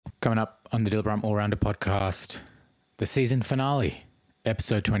Coming up on the Bledisloe All-Rounder podcast, the season finale,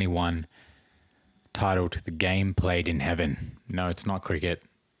 episode 21, titled The Game Played in Heaven. No, it's not cricket.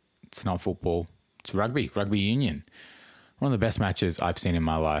 It's not football. It's rugby union. One of the best matches I've seen in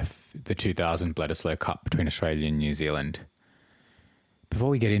my life, the 2000 Bledisloe Cup between Australia and New Zealand. Before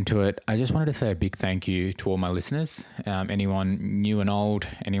we get into it, I just wanted to say a big thank you to all my listeners, anyone new and old,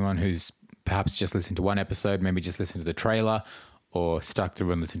 anyone who's perhaps just listened to one episode, maybe just listened to the trailer, or stuck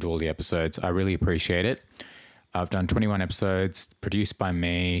through and listened to all the episodes. I really appreciate it. I've done 21 episodes, produced by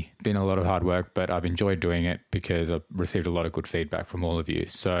me, been a lot of hard work, but I've enjoyed doing it because I've received a lot of good feedback from all of you.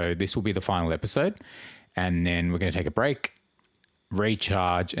 So this will be the final episode, and then we're going to take a break,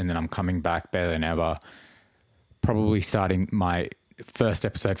 recharge, and then I'm coming back better than ever, probably starting my first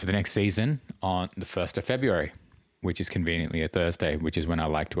episode for the next season on the 1st of February, which is conveniently a Thursday, which is when I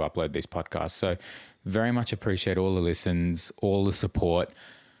like to upload these podcasts. So very much appreciate all the listens, all the support.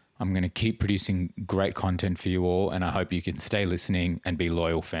 I'm going to keep producing great content for you all, and I hope you can stay listening and be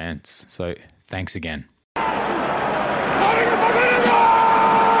loyal fans. So thanks again.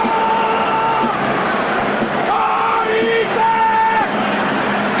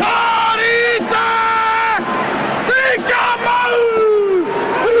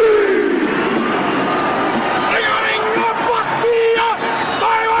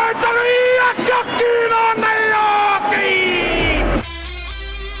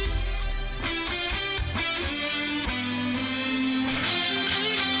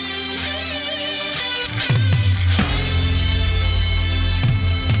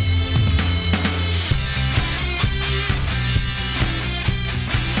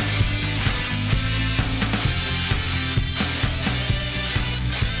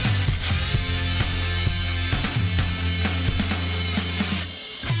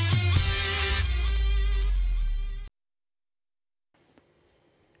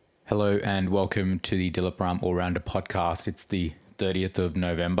 Hello and welcome to the Bledisloe All-Rounder podcast. It's the 30th of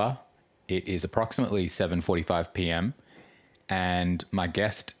November. It is approximately 7:45 p.m. and my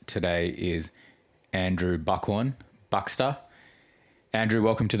guest today is Andrew Buckster. Andrew,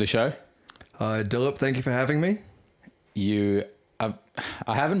 welcome to the show. Hi, Dilip. Thank you for having me. I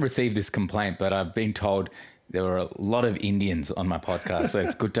haven't received this complaint, but I've been told there were a lot of Indians on my podcast, so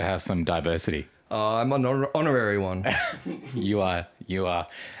it's good to have some diversity. I'm an honorary one. You are.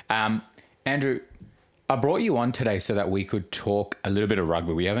 Andrew, I brought you on today so that we could talk a little bit of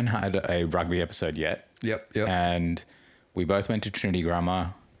rugby. We haven't had a rugby episode yet. Yep. And we both went to Trinity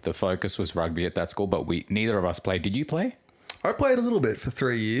Grammar. The focus was rugby at that school, but neither of us played. Did you play? I played a little bit for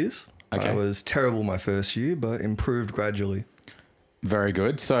 3 years. Okay. I was terrible my first year, but improved gradually. Very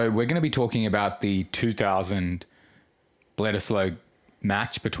good. So we're going to be talking about the 2000 Bledisloe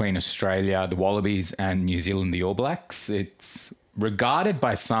match between Australia, the Wallabies, and New Zealand, the All Blacks. It's regarded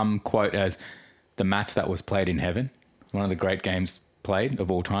by some, quote, as the match that was played in heaven, one of the great games played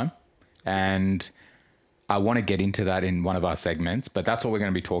of all time. And I want to get into that in one of our segments, but that's what we're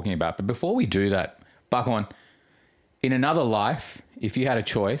going to be talking about. But before we do that, Buckhorn, in another life, if you had a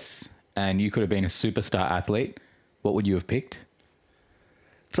choice and you could have been a superstar athlete, what would you have picked?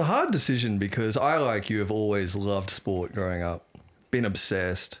 It's a hard decision because I, like you, have always loved sport growing up, been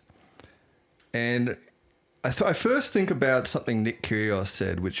obsessed. And I first think about something Nick Kyrgios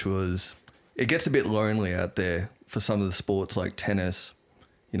said, which was, it gets a bit lonely out there for some of the sports like tennis,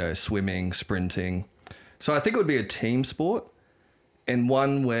 swimming, sprinting. So I think it would be a team sport and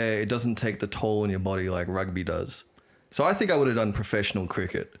one where it doesn't take the toll on your body like rugby does. So I think I would have done professional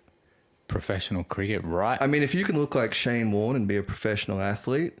cricket. Professional cricket, right? I mean, if you can look like Shane Warne and be a professional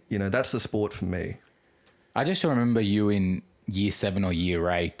athlete, that's the sport for me. I just remember you in year 7 or year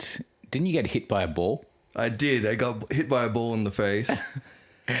 8. Didn't you get hit by a ball? I did. I got hit by a ball in the face,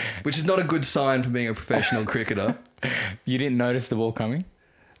 which is not a good sign for being a professional cricketer. You didn't notice the ball coming?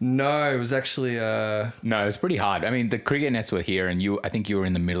 No, it was actually... No, it was pretty hard. I mean, the cricket nets were here and I think you were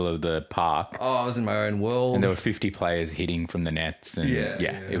in the middle of the park. Oh, I was in my own world. And there were 50 players hitting from the nets. And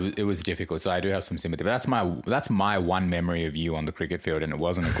it was difficult. So I do have some sympathy. But that's my one memory of you on the cricket field, and it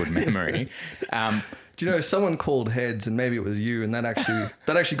wasn't a good memory. Do you know, someone called heads, and maybe it was you, and that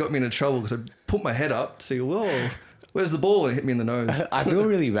actually got me into trouble because I put my head up to see, whoa, where's the ball? And it hit me in the nose. I feel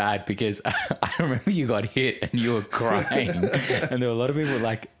really bad because I remember you got hit and you were crying, and there were a lot of people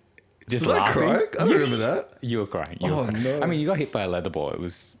just laughing. Was I crying? I don't remember that. You were crying. No. I mean, you got hit by a leather ball. It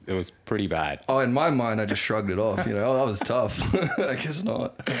was pretty bad. Oh, in my mind, I just shrugged it off. That was tough. I guess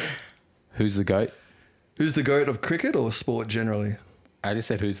not. Who's the GOAT? Who's the GOAT of cricket or sport generally? I just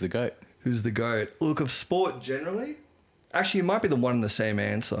said, who's the GOAT? Who's the GOAT? Look, of sport generally, actually, it might be the one and the same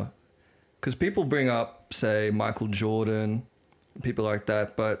answer. Because people bring up, say, Michael Jordan people like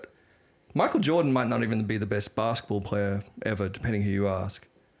that. But Michael Jordan might not even be the best basketball player ever, depending who you ask.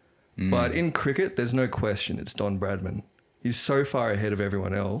 But in cricket, there's no question it's Don Bradman. He's so far ahead of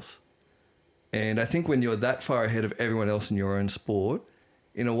everyone else. And I think when you're that far ahead of everyone else in your own sport,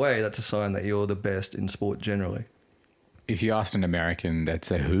 in a way, that's a sign that you're the best in sport generally. If you asked an American, they'd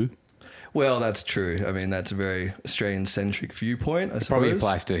say who? Well, that's true. I mean, that's a very Australian-centric viewpoint, I suppose. Probably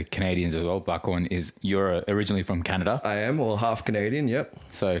applies to Canadians as well. Buckhorn you're originally from Canada. I am, well, half Canadian, yep.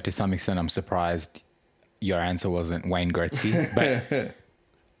 So to some extent, I'm surprised your answer wasn't Wayne Gretzky. But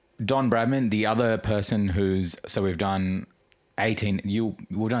Don Bradman, the other person so we've done 18,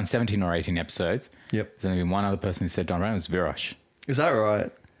 we've done 17 or 18 episodes. Yep. There's only been one other person who said Don Bradman, was Virosh. Is that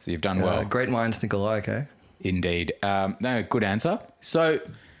right? So you've done well. Great minds think alike, eh? Indeed. No, good answer. So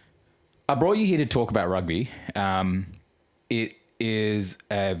I brought you here to talk about rugby. It is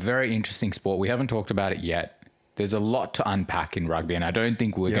a very interesting sport. We haven't talked about it yet. There's a lot to unpack in rugby, and I don't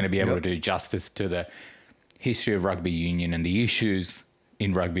think we're going to be able to do justice to the history of rugby union and the issues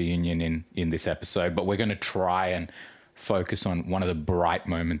in rugby union in this episode, but we're going to try and focus on one of the bright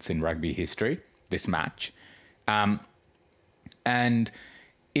moments in rugby history, this match. And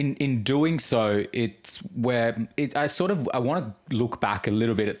in doing so, it's where I want to look back a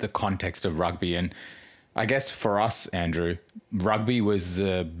little bit at the context of rugby. And I guess for us, Andrew, rugby was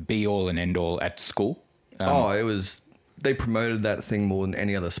the be all and end all at school. They promoted that thing more than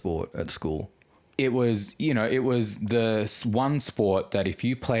any other sport at school. It was the one sport that if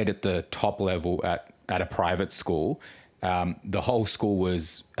you played at the top level at a private school, the whole school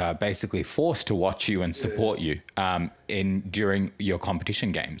was basically forced to watch you and support you during your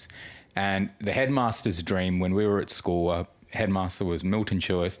competition games. And the headmaster's dream when we were at school, headmaster was Milton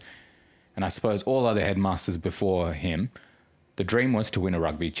Chewis, and I suppose all other headmasters before him, the dream was to win a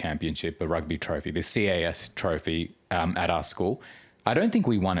rugby championship, a rugby trophy, the CAS trophy at our school. I don't think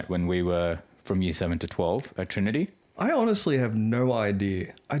we won it when we were from year 7 to 12 at Trinity. I honestly have no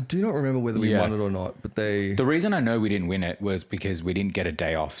idea. I do not remember whether we won it or not, but The reason I know we didn't win it was because we didn't get a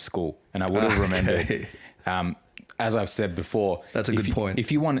day off school, and I would have remembered. As I've said before, that's a good point.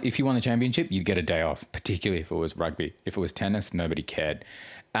 If you won the championship, you'd get a day off, particularly if it was rugby. If it was tennis, nobody cared.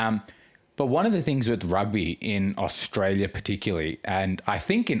 But one of the things with rugby in Australia particularly, and I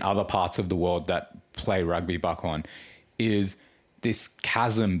think in other parts of the world that play rugby, Buckhorn, is this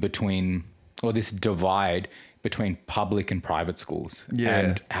chasm this divide between public and private schools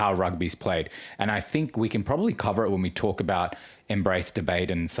and how rugby's played. And I think we can probably cover it when we talk about embrace debate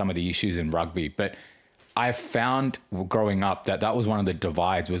and some of the issues in rugby. But I found growing up that was one of the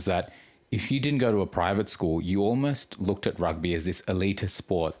divides, was that if you didn't go to a private school, you almost looked at rugby as this elitist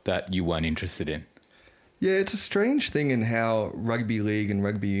sport that you weren't interested in. Yeah, it's a strange thing in how rugby league and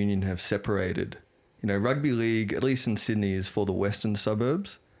rugby union have separated. You know, rugby league, at least in Sydney, is for the western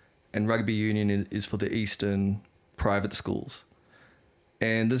suburbs, and rugby union is for the eastern private schools.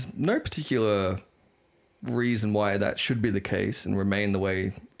 And there's no particular reason why that should be the case and remain the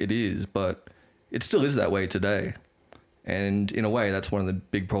way it is, but it still is that way today. And in a way, that's one of the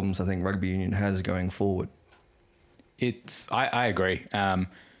big problems I think rugby union has going forward. I agree.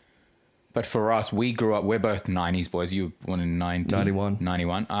 But for us, we grew up, we're both 90s boys. You were born in 91.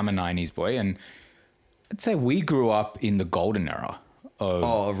 91. I'm a 90s boy. And I'd say we grew up in the golden era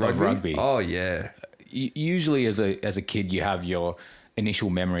of rugby. Oh, yeah. Usually as a kid, you have your initial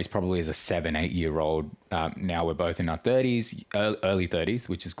memories probably as a 7-8-year-old. Now we're both in our 30s, early 30s,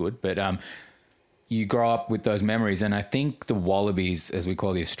 which is good. But you grow up with those memories. And I think the Wallabies, as we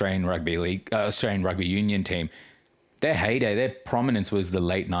call the Australian Rugby Union team, their heyday, their prominence was the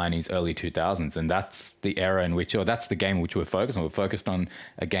late 90s, early 2000s. And that's the era that's the game which we're focused on. We're focused on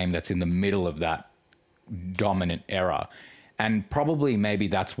a game that's in the middle of that dominant era. And probably maybe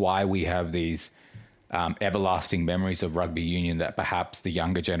that's why we have these everlasting memories of rugby union that perhaps the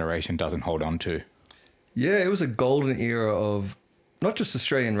younger generation doesn't hold on to. Yeah, it was a golden era of not just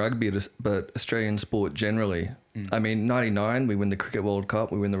Australian rugby, but Australian sport generally. I mean, 99, we win the Cricket World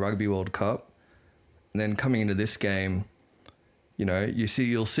Cup, we win the Rugby World Cup. And then coming into this game, you know,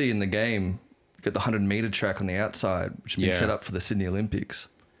 you'll see in the game, you got the 100-meter track on the outside, which has been set up for the Sydney Olympics.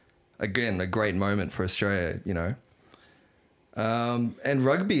 Again, a great moment for Australia, you know. And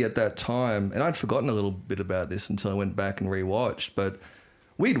rugby at that time, and I'd forgotten a little bit about this until I went back and rewatched, but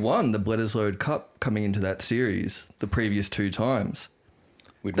we'd won the Bledisloe Cup coming into that series the previous 2 times.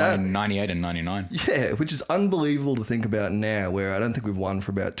 We'd won in 98 and 99. Yeah, which is unbelievable to think about now, where I don't think we've won for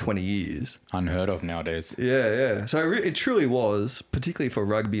about 20 years. Unheard of nowadays. Yeah. So it truly was, particularly for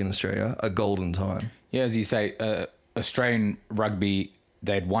rugby in Australia, a golden time. Yeah, as you say, Australian rugby,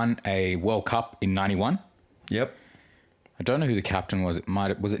 they'd won a World Cup in 91. Yep. I don't know who the captain was.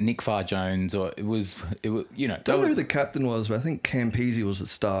 Was it Nick Farr-Jones or it was Don't know who the captain was, but I think Campese was the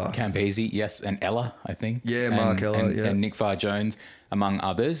star. Campese, yes, and Ella, I think. Yeah, Mark Ella, and Nick Farr-Jones, among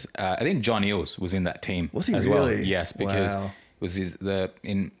others. I think John Eales was in that team. Was he as really? well. Yes, because Wow.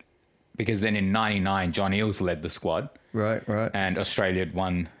 because then in '99 John Eales led the squad. Right. And Australia had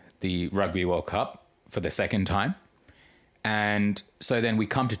won the Rugby World Cup for the second time. And so then we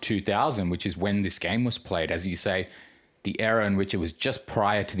come to 2000, which is when this game was played. As you say, the era in which it was just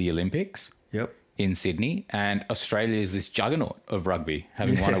prior to the Olympics in Sydney. And Australia is this juggernaut of rugby,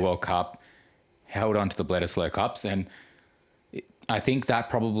 having won a World Cup, held on to the Bledisloe Cups. And I think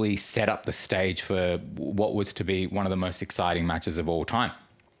that probably set up the stage for what was to be one of the most exciting matches of all time.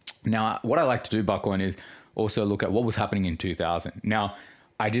 Now, what I like to do, Buckhorn, is also look at what was happening in 2000. Now,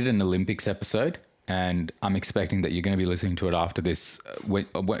 I did an Olympics episode, and I'm expecting that you're going to be listening to it after this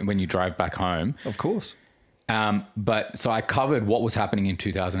when you drive back home. Of course. But so I covered what was happening in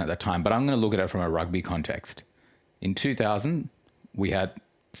 2000 at that time, but I'm going to look at it from a rugby context. In 2000, we had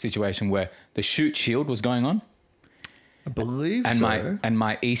a situation where the shoot shield was going on. I believe so.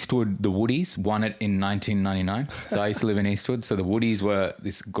 My Eastwood, the Woodies, won it in 1999. So I used to live in Eastwood. So the Woodies were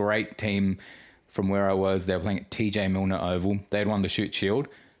this great team from where I was. They were playing at TJ Milner Oval. They'd won the shoot shield.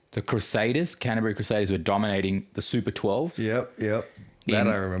 The Crusaders, Canterbury Crusaders, were dominating the Super 12s. Yep. That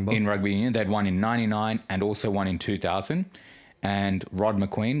I remember. In rugby union. They'd won in 99 and also won in 2000. And Rod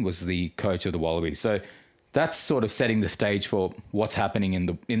McQueen was the coach of the Wallabies. So that's sort of setting the stage for what's happening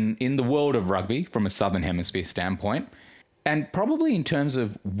in the world of rugby from a Southern Hemisphere standpoint. And probably in terms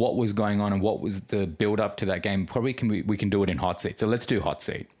of what was going on and what was the build up to that game, probably we can do it in hot seat. So let's do hot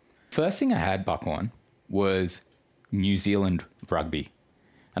seat. First thing I had, Buckhorn, was New Zealand rugby.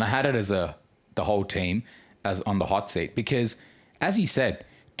 And I had it as the whole team as on the hot seat because, as you said,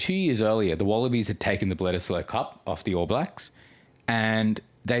 2 years earlier, the Wallabies had taken the Bledisloe Cup off the All Blacks and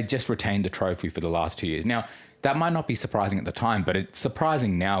they just retained the trophy for the last 2 years. Now, that might not be surprising at the time, but it's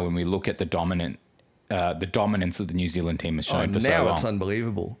surprising now when we look at the dominance that the New Zealand team has shown for so long. Now it's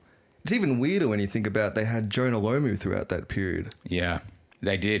unbelievable. It's even weirder when you think about they had Jonah Lomu throughout that period. Yeah,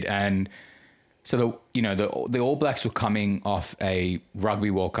 they did. And so the All Blacks were coming off a Rugby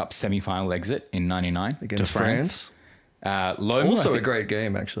World Cup semi-final exit in '99 against France. Lomu, also a great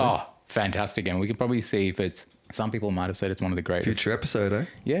game, actually. Oh, fantastic! And we can probably see if it's. Some people might have said it's one of the greatest. Future episode, eh?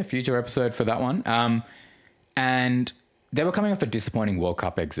 Yeah, future episode for that one. And they were coming off a disappointing World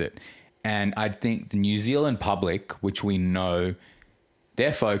Cup exit. And I think the New Zealand public, which we know,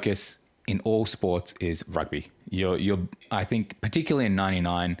 their focus in all sports is rugby. I think particularly in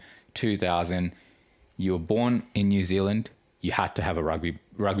 99, 2000, you were born in New Zealand. You had to have a rugby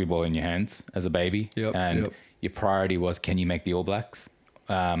ball in your hands as a baby. Yep. Your priority was, can you make the All Blacks?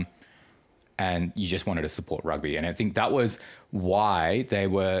 And you just wanted to support rugby. And I think that was why there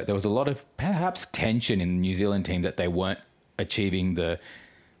was a lot of perhaps tension in the New Zealand team that they weren't achieving the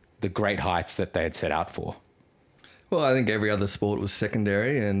great heights that they had set out for. Well, I think every other sport was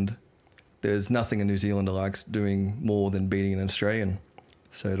secondary, and there's nothing a New Zealander likes doing more than beating an Australian.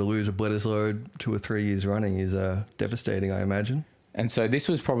 So to lose a Bledisloe 2 or 3 years running is devastating, I imagine. And so this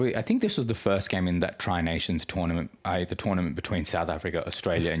was I think this was the first game in that Tri-Nations tournament, the tournament between South Africa,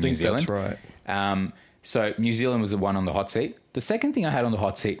 Australia, and New Zealand. That's right. So New Zealand was the one on the hot seat. The second thing I had on the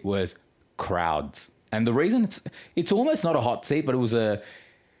hot seat was crowds. And the reason it's almost not a hot seat, but it was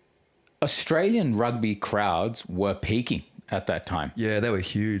Australian rugby crowds were peaking at that time. Yeah, they were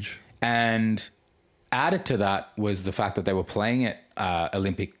huge. And added to that was the fact that they were playing at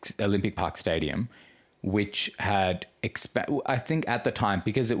Olympic Park Stadium, which had, I think at the time,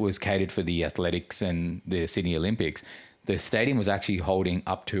 because it was catered for the athletics and the Sydney Olympics, the stadium was actually holding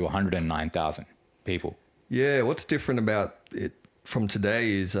up to 109,000 people. Yeah, what's different about it from today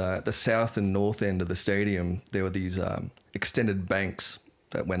is at the south and north end of the stadium, there were these extended banks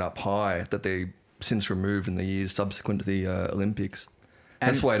that went up high that they since removed in the years subsequent to the Olympics.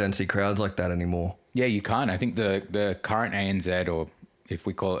 That's why I don't see crowds like that anymore. Yeah, you can't. I think the current ANZ, or if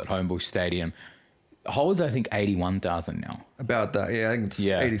we call it Homebush Stadium, holds, I think, 81,000 now. About that, yeah. I think it's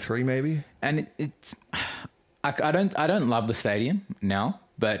 83 maybe. And I don't love the stadium now,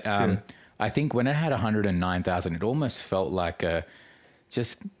 but I think when it had 109,000, it almost felt like I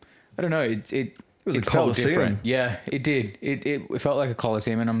don't know, it was a Coliseum. Different. Yeah, it did. It felt like a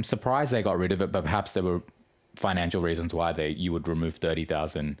Coliseum, and I'm surprised they got rid of it, but perhaps there were financial reasons why you would remove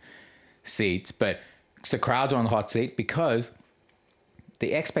 30,000 seats. But so crowds are on the hot seat because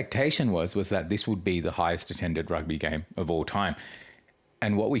the expectation was that this would be the highest attended rugby game of all time.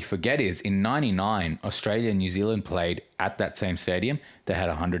 And what we forget is in 99, Australia and New Zealand played at that same stadium. They had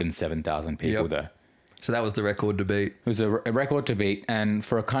 107,000 people there. So that was the record to beat. It was a record to beat. And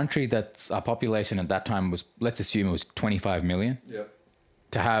for a country that's our population at that time was, let's assume it was 25 million. Yep.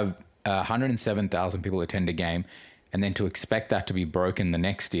 To have 107,000 people attend a game and then to expect that to be broken the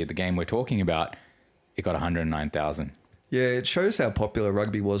next year, the game we're talking about, it got 109,000. Yeah, it shows how popular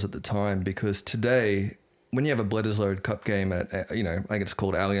rugby was at the time because today, when you have a Bledisloe Cup game at, I think it's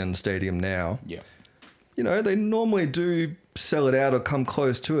called Allianz Stadium now, Yeah. They normally do sell it out or come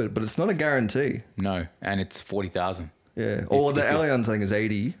close to it, but it's not a guarantee. No, and it's 40,000. Yeah. Or the Allianz, I think, is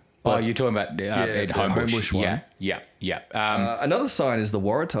 80. Oh, you're talking about the Homebush one. Yeah. Another sign is the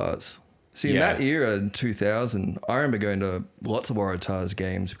Waratahs. See, in that era in 2000, I remember going to lots of Waratahs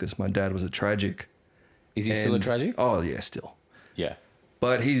games because my dad was a tragic. Is he still a tragic? Oh, yeah, still. Yeah.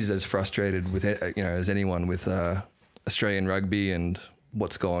 But he's as frustrated with as anyone with Australian rugby and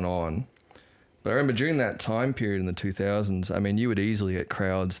what's going on. But I remember during that time period in the 2000s, I mean, you would easily get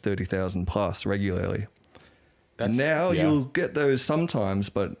crowds 30,000 plus regularly. You'll get those sometimes,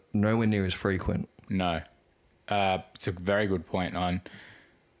 but nowhere near as frequent. No. It's a very good point on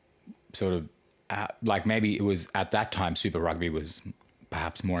sort of maybe it was at that time Super Rugby was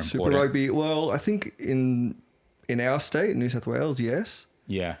perhaps more important. Super Rugby, well, I think in our state, New South Wales, yes.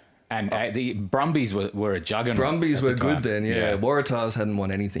 Yeah. And the Brumbies were a juggernaut. Brumbies were good then, yeah. Waratahs hadn't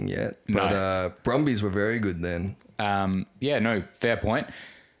won anything yet, but Brumbies were very good then. Fair point.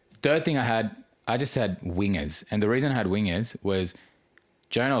 Third thing I just had wingers. And the reason I had wingers was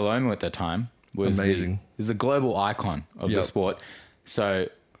Jonah Lomu at the time was amazing. Was the global icon of the sport. So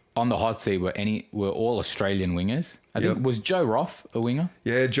on the hot seat were all Australian wingers. I think was Joe Roff a winger?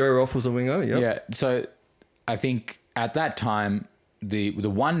 Yeah, Joe Roff was a winger, Yeah, so I think at that time the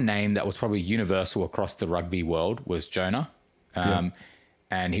one name that was probably universal across the rugby world was Jonah.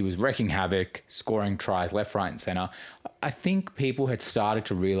 And he was wrecking havoc, scoring tries left, right, and centre. I think people had started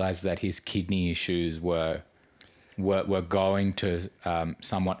to realise that his kidney issues were going to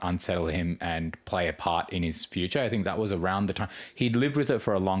somewhat unsettle him and play a part in his future. I think that was around the time. He'd lived with it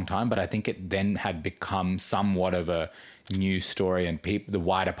for a long time, but I think it then had become somewhat of a news story and the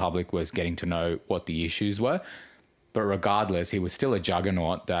wider public was getting to know what the issues were. But regardless, he was still a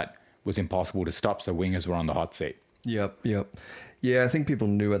juggernaut that was impossible to stop, so wingers were on the hot seat. Yep. Yeah, I think people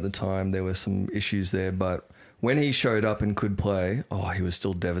knew at the time there were some issues there, but when he showed up and could play, he was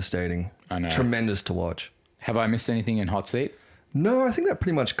still devastating. I know. Tremendous to watch. Have I missed anything in hot seat? No, I think that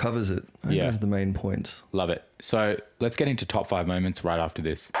pretty much covers it. I think those are the main points. Love it. So let's get into top 5 moments right after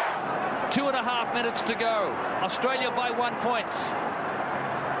this. 2.5 minutes to go. Australia by 1 point.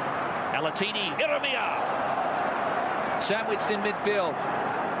 Alatini, Iramia. Sandwiched in midfield.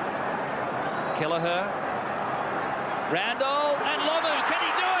 Kelleher. Randall and Lomu. Can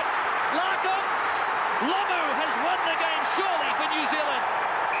he do it? Larkham. Lomu has won the game surely for New Zealand.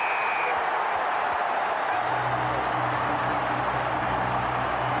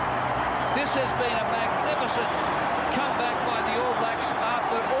 This has been a magnificent comeback by the All Blacks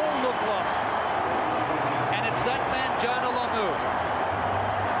after all looked lost. And it's that man, Jonah Lomu,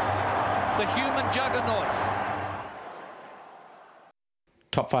 the human juggernaut.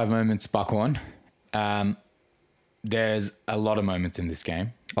 Top 5 moments, Buckhorn. There's a lot of moments in this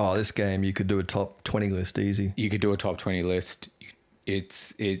game. Oh, this game, you could do a top 20 list easy. You could do a top 20 list.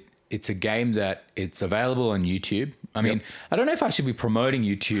 It's a game that it's available on YouTube. I mean, I don't know if I should be promoting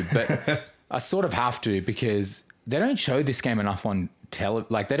YouTube, but I sort of have to because they don't show this game enough on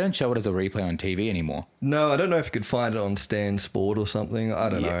they don't show it as a replay on TV anymore. No, I don't know if you could find it on Stan Sport or something. I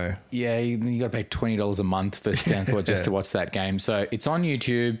don't know. Yeah, you got to pay $20 a month for Stan Sport just to watch that game. So it's on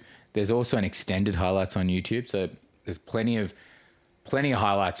YouTube. There's also an extended highlights on YouTube. So there's plenty of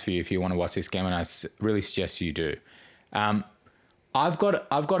highlights for you if you want to watch this game, and I really suggest you do. I've got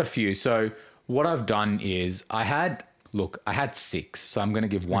a few. So what I've done is I had 6, so I'm going to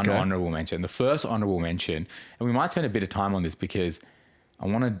give one honourable mention. The first honourable mention, and we might spend a bit of time on this because I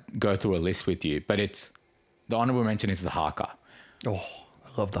want to go through a list with you, but the honourable mention is the haka. Oh, I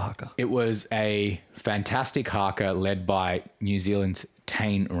love the haka. It was a fantastic haka led by New Zealand's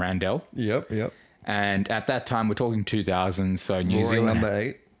Tane Randell. Yep. And at that time, we're talking 2000, so New Zealand number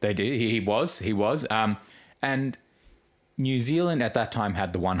 8. They did. He was. And New Zealand at that time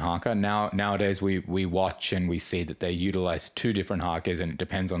had the one haka. Nowadays, we watch and we see that they utilize 2 different hakas, and it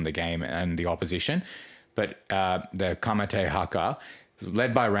depends on the game and the opposition. But the Kamate haka,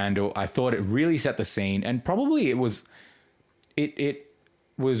 led by Randall, I thought it really set the scene, and probably it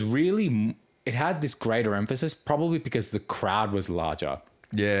had this greater emphasis, probably because the crowd was larger.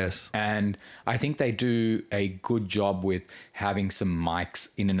 Yes. And I think they do a good job with having some mics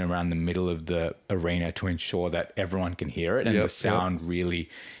in and around the middle of the arena to ensure that everyone can hear it and the sound really,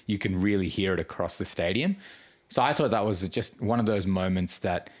 you can really hear it across the stadium. So I thought that was just one of those moments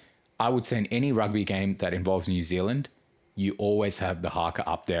that I would say in any rugby game that involves New Zealand, you always have the haka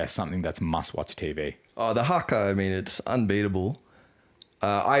up there, something that's must-watch TV. Oh, the haka, I mean, it's unbeatable.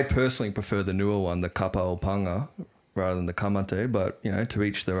 I personally prefer the newer one, the kapa o panga, rather than the kamate, but, you know, to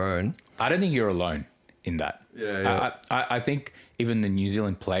each their own. I don't think you're alone in that. Yeah. I think even the New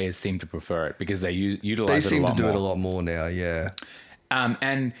Zealand players seem to prefer it because they utilize it a lot more. They seem to do it a lot more now, yeah.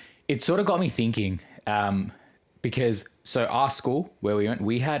 And it sort of got me thinking, because so our school where we went,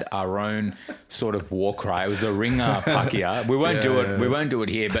 we had our own sort of war cry. It was the Ringa Pakia. We won't do it. We won't do it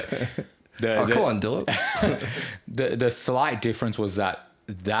here, but Come on, do it. the slight difference was that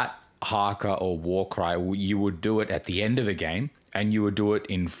haka or war cry, you would do it at the end of a game and you would do it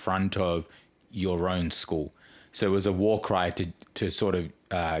in front of your own school. So it was a war cry to sort of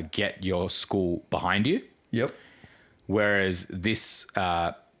get your school behind you. Yep. Whereas this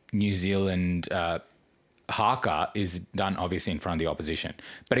New Zealand haka is done obviously in front of the opposition.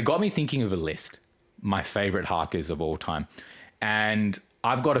 But it got me thinking of a list, my favorite hakas of all time. And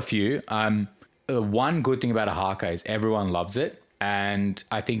I've got a few. One good thing about a haka is everyone loves it. And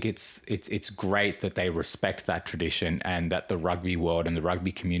I think it's great that they respect that tradition and that the rugby world and the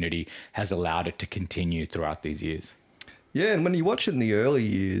rugby community has allowed it to continue throughout these years. Yeah, and when you watch it in the early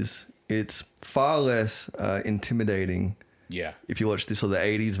years, it's far less intimidating. Yeah. If you watch this or the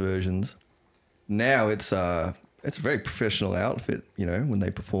 80s versions. Now it's a very professional outfit, you know, when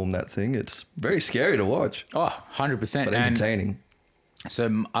they perform that thing. It's very scary to watch. Oh, 100%. But entertaining.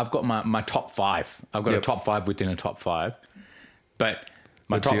 So I've got my top five. I've got a top five within a top five. But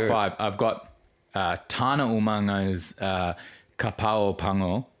my top five, I've got Tana Umanga's Kapao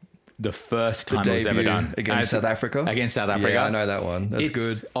Pango, the first time it was ever done. Against South Africa? Against South Africa. Yeah, I know that one. That's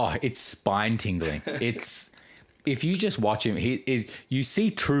good. Oh, it's spine tingling. If you just watch him, you see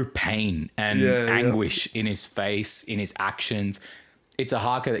true pain and anguish in his face, in his actions. It's a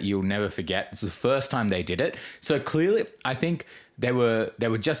haka that you'll never forget. It's the first time they did it. So clearly, I think they were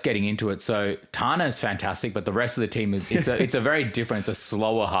just getting into it. So Tana is fantastic, but the rest of the team it's a very different, it's a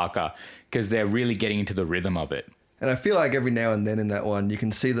slower haka because they're really getting into the rhythm of it. And I feel like every now and then in that one, you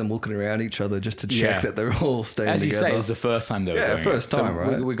can see them looking around each other just to check that they're all staying together. As you say, it's the first time they were doing it. Yeah, first time, so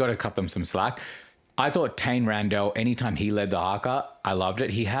right? We got to cut them some slack. I thought Tane Randell, anytime he led the haka, I loved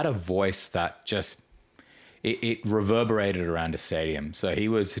it. He had a voice that just, it reverberated around a stadium. So he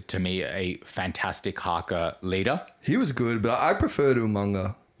was, to me, a fantastic haka leader. He was good, but I preferred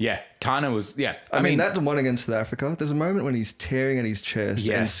Umanga. Yeah, Tana was, I mean, that one against South Africa, there's a moment when he's tearing at his chest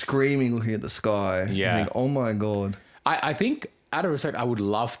and screaming, looking at the sky. Yeah. You think, oh my God. I think, out of respect, I would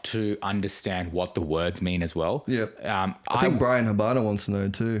love to understand what the words mean as well. Yep. I think Brian Habana wants to know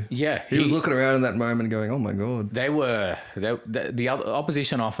too. Yeah. He was looking around in that moment going, oh my God. The other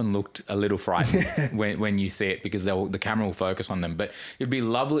opposition often looked a little frightened when you see it because the camera will focus on them. But it'd be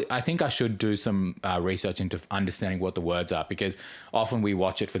lovely. I think I should do some research into understanding what the words are because often we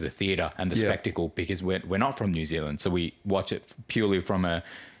watch it for the theatre and the spectacle because we're not from New Zealand. So we watch it purely from a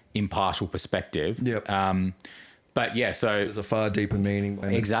impartial perspective. Yep. But yeah, so there's a far deeper meaning.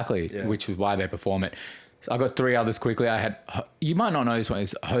 Exactly, which is why they perform it. So I got three others quickly. You might not know this one,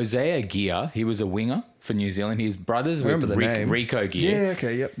 is Hosea Gia. He was a winger for New Zealand. He's brothers with Rico Gia. Yeah,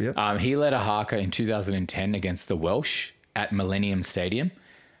 okay, yep. He led a haka in 2010 against the Welsh at Millennium Stadium.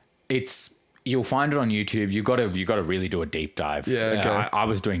 You'll find it on YouTube. You got to really do a deep dive. Yeah, okay. I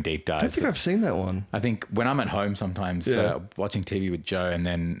was doing deep dives. I don't think I've seen that one. I think when I'm at home sometimes watching TV with Joe, and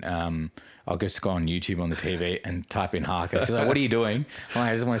then I'll just go on YouTube on the TV and type in haka. She's like, "What are you doing?" I'm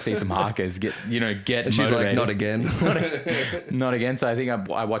like, "I just want to see some hakas. Get And she's motivated." like, "Not again." Not again. So I think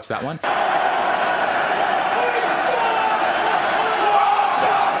I watched that one.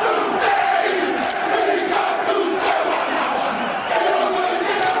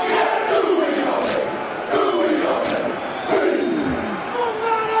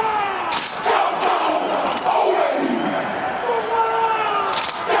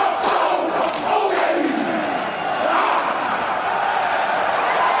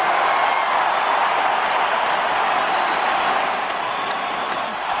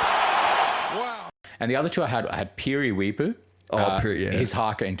 And the other two I had Piri Wipu. His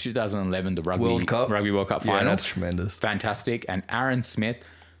haka in 2011, the Rugby World Cup final. Yeah, that's tremendous. Fantastic. And Aaron Smith.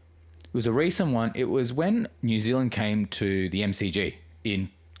 It was a recent one. It was when New Zealand came to the MCG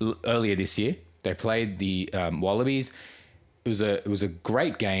earlier this year. They played the Wallabies. It was a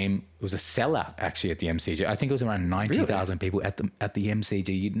great game. It was a sellout actually at the MCG. I think it was around 90,000 people at the MCG.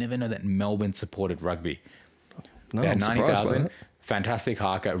 You'd never know that Melbourne supported rugby. No, They had I'm surprised by 90,000. that. Fantastic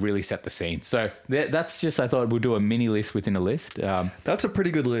haka, really set the scene. So that's just, I thought we'll do a mini list within a list. That's a pretty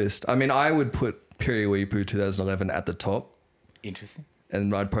good list. I mean, I would put Piriwipu 2011 at the top, Interesting.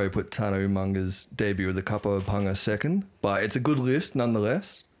 and I'd probably put Tana Umanga's debut with the Kapo Punga second. But it's a good list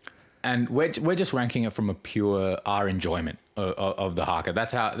nonetheless. And we're just ranking it from a pure our enjoyment of the haka.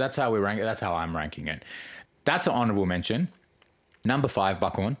 That's how we rank it. That's how I'm ranking it. That's an honorable mention. Number 5,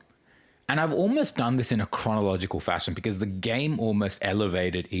 Buckhorn. And I've almost done this in a chronological fashion because the game almost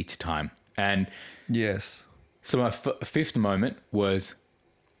elevated each time. And Yes. so my fifth moment was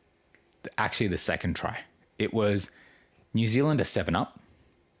actually the second try. It was New Zealand are 7-up.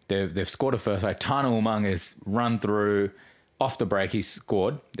 They've scored a first try. Tana Umang has run through off the break. He's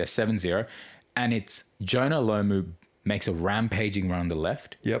scored. They're 7-0. And it's Jonah Lomu makes a rampaging run on the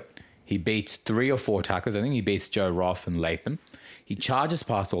left. Yep. He beats 3 or 4 tacklers. I think he beats Joe Roth and Latham. He charges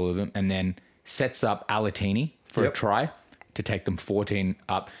past all of them and then sets up Alatini for a try to take them 14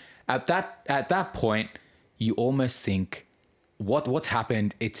 up. At that point, you almost think, what's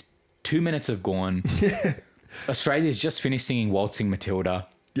happened? It's 2 minutes have gone. Australia's just finished singing Waltzing Matilda.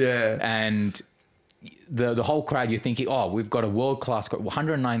 Yeah. And the whole crowd, you're thinking, oh, we've got a world-class crowd,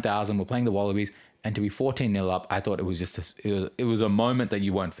 109,000, we're playing the Wallabies, and to be 14-0 up, I thought it was just it was a moment that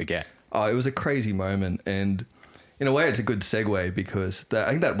you won't forget. Oh, it was a crazy moment, and in a way, it's a good segue because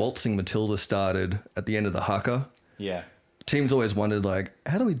I think that Waltzing Matilda started at the end of the haka. Yeah. Teams always wondered, like,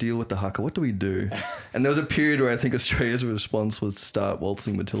 how do we deal with the haka? What do we do? And there was a period where I think Australia's response was to start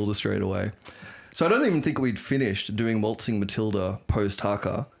Waltzing Matilda straight away. So I don't even think we'd finished doing Waltzing Matilda post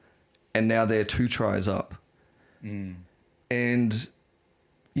haka, and now they're 2 tries up. And,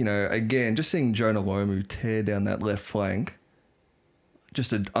 you know, again, just seeing Jonah Lomu tear down that left flank,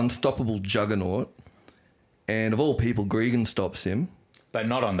 just an unstoppable juggernaut. And of all people, Gregan stops him. But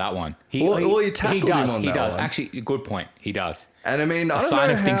not on that one. He tackled him on that one. Actually, good point. He does. And I mean, I don't sign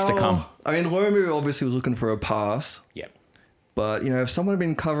know of things to come. I mean, Lomu obviously was looking for a pass. Yep. But, you know, if someone had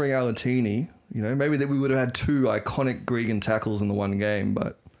been covering Alatini, you know, maybe that we would have had 2 iconic Gregan tackles in the one game.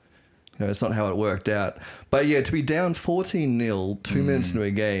 But, you know, it's not how it worked out. But, yeah, to be down 14-0 2 minutes into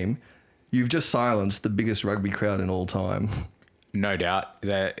a game, you've just silenced the biggest rugby crowd in all time. No doubt.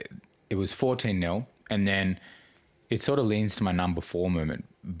 That it was 14-0. And then it sort of leans to my number 4 moment.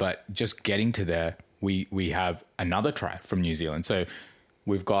 But just getting to there, we have another try from New Zealand. So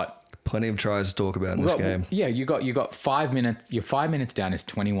we've got Plenty of tries to talk about in this game. Yeah, you got 5 minutes. Your 5 minutes down is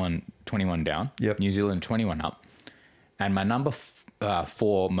 21 down. Yep. New Zealand 21 up. And my number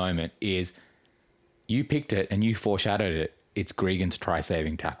 4 moment is you picked it and you foreshadowed it. It's Gregan's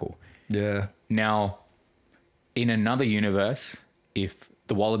try-saving tackle. Yeah. Now, in another universe, if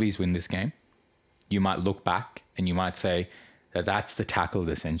the Wallabies win this game, you might look back and you might say that that's the tackle of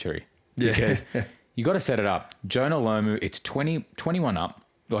the century. Yeah. Because you got to set it up. Jonah Lomu, it's 21 up.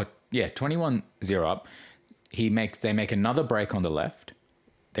 21-0 up. They make another break on the left.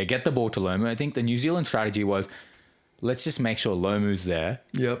 They get the ball to Lomu. I think the New Zealand strategy was, let's just make sure Lomu's there.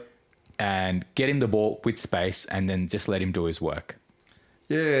 Yep. And get him the ball with space and then just let him do his work.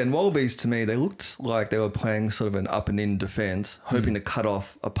 Yeah, and Wallabies, to me, they looked like they were playing sort of an up and in defence, hoping to cut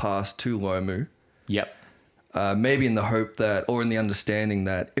off a pass to Lomu. Yep. Maybe in the hope that, or in the understanding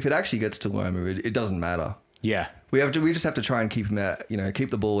that if it actually gets to Lomu, it doesn't matter. Yeah. We just have to try and keep him out, you know,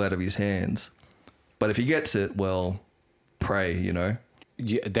 keep the ball out of his hands. But if he gets it, well, pray, you know.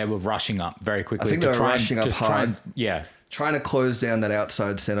 Yeah, they were rushing up very quickly. I think they were rushing up hard. Yeah. Trying to close down that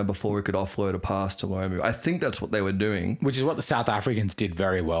outside centre before we could offload a pass to Lomu. I think that's what they were doing. Which is what the South Africans did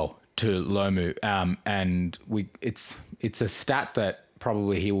very well to Lomu. And it's a stat that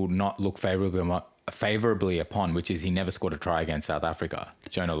probably he will not look favorably upon, which is he never scored a try against South Africa,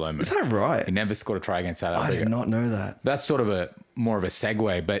 Jonah Lomu. Is that right? He never scored a try against South Africa. I did not know that. That's sort of more of a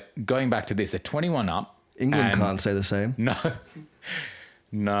segue, but going back to this, they're 21 up. England can't say the same. No.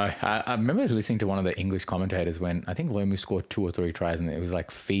 I remember listening to one of the English commentators when I think Lomu scored 2 or 3 tries and it was like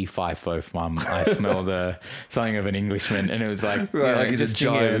fee, fi, fo, fum. I smelled something of an Englishman and it was like, right, like he's a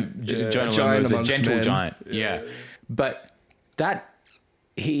giant. Jonah Lomu was a gentle giant. Yeah. But that...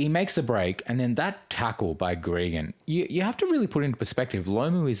 He makes the break, and then that tackle by Gregan, you have to really put into perspective.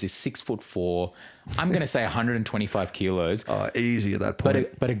 Lomu is 6'4". I'm going to say 125 kilos. Easy at that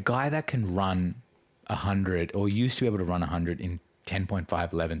point. But a guy that can run 100 or used to be able to run 100 in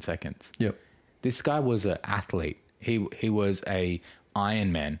 10.5, 11 seconds. Yep. This guy was an athlete. He was a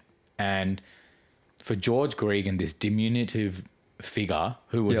Ironman, and for George Gregan, this diminutive figure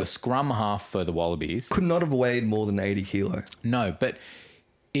who was Yep. a scrum half for the Wallabies. Could not have weighed more than 80 kilo. No, but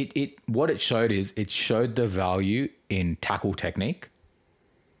what it showed is it showed the value in tackle technique,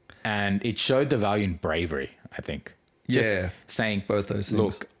 and it showed the value in bravery, I think. Just Yeah, saying, both those things.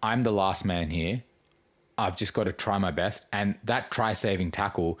 look, I'm the last man here. I've just got to try my best. And that try-saving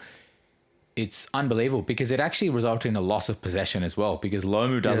tackle, it's unbelievable because it actually resulted in a loss of possession as well because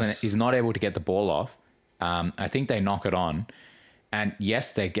Lomu Yes. is not able to get the ball off. I think they knock it on. And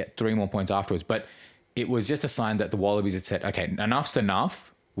yes, they get 3 more points afterwards. But it was just a sign that the Wallabies had said, okay, enough's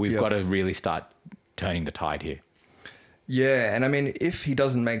enough. We've Yep. got to really start turning the tide here. Yeah, and I mean, if he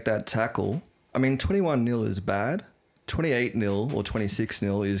doesn't make that tackle, I mean, 21-0 is bad. 28-0 or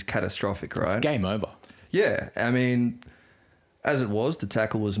 26-0 is catastrophic, right? It's game over. Yeah, I mean, as it was, the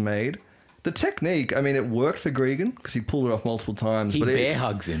tackle was made. The technique, I mean, it worked for Gregan because he pulled it off multiple times. He but bear it's,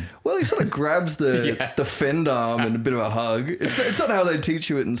 hugs him. Well, he sort of grabs the Yeah. the fend arm and a bit of a hug. It's not how they teach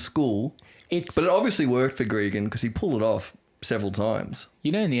you it in school, It's but it obviously worked for Gregan because he pulled it off several times.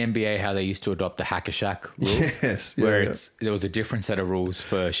 You know in the NBA how they used to adopt the hack a Shaq rule? Yes, yeah, where yeah. there was a different set of rules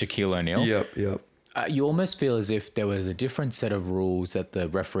for Shaquille O'Neal. Yep. You almost feel as if there was a different set of rules that the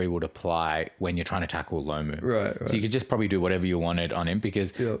referee would apply when you're trying to tackle Lomu. Right. So you could just probably do whatever you wanted on him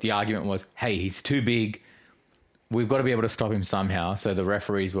because Yep. the argument was, hey, he's too big. We've got to be able to stop him somehow. So the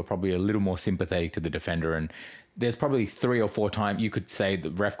referees were probably a little more sympathetic to the defender. And there's probably 3 or 4 times you could say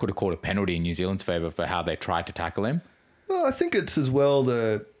the ref could have called a penalty in New Zealand's favour for how they tried to tackle him. Well, I think it's as well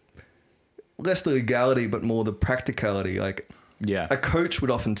the less the legality, but more the practicality. Like Yeah. a coach would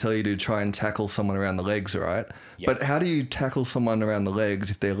often tell you to try and tackle someone around the legs, right? Yep. But how do you tackle someone around the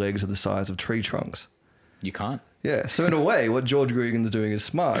legs if their legs are the size of tree trunks? You can't. Yeah. So in a way, what George Gregan's doing is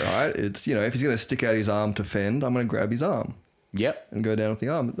smart, right? It's, you know, if he's going to stick out his arm to fend, I'm going to grab his arm Yep. and go down with the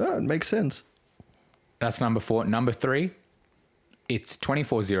arm. No, it makes sense. That's number 4. Number 3, it's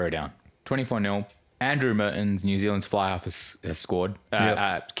 24-0 down. 24-0. Andrew Merton's New Zealand's fly half has scored,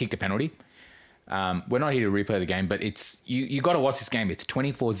 kicked a penalty. We're not here to replay the game, but it's you got to watch this game. It's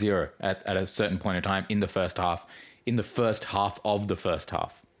 24-0 at a certain point in time in the first half of the first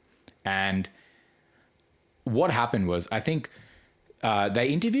half. And what happened was, I think they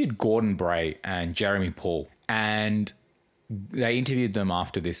interviewed Gordon Bray and Jeremy Paul, and they interviewed them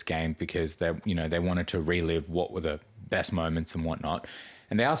after this game because they wanted to relive what were the best moments and whatnot.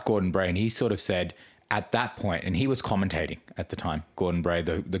 And they asked Gordon Bray, and he sort of said at that point, and he was commentating at the time, Gordon Bray,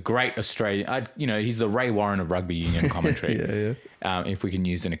 the great Australian, he's the Ray Warren of rugby union commentary, if we can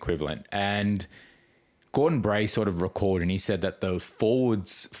use an equivalent. And Gordon Bray sort of recalled, and he said that the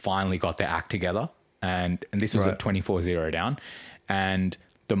forwards finally got their act together, and this was Right. at 24-0 down. And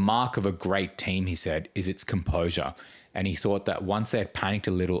the mark of a great team, he said, is its composure. And he thought that once they had panicked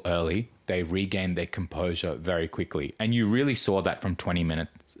a little early, they regained their composure very quickly. And you really saw that from 20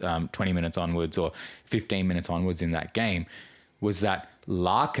 minutes onwards or 15 minutes onwards in that game, was that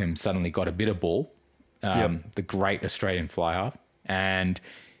Larkham suddenly got a bit of ball, the great Australian fly half, and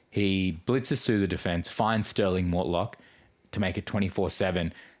he blitzes through the defense, finds Sterling Mortlock to make it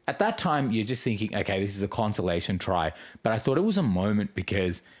 24-7. At that time, you're just thinking, okay, this is a consolation try. But I thought it was a moment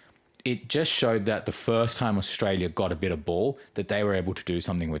because it just showed that the first time Australia got a bit of ball, that they were able to do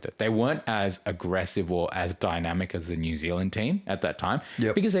something with it. They weren't as aggressive or as dynamic as the New Zealand team at that time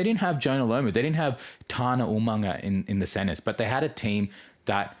because they didn't have Jonah Lomu. They didn't have Tana Umanga in the centres, but they had a team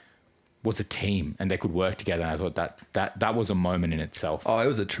that was a team and they could work together. And I thought that was a moment in itself. Oh, it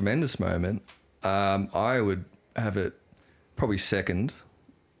was a tremendous moment. I would have it probably second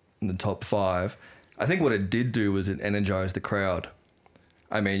in the top 5. I think what it did do was it energized the crowd.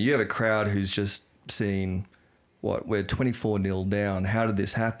 I mean, you have a crowd who's just seen, we're 24-0 down. How did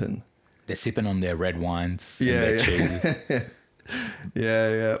this happen? They're sipping on their red wines and their cheeses.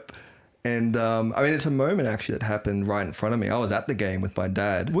 Yeah. And, I mean, it's a moment actually that happened right in front of me. I was at the game with my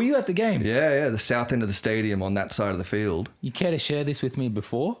dad. Were you at the game? Yeah, the south end of the stadium on that side of the field. You care to share this with me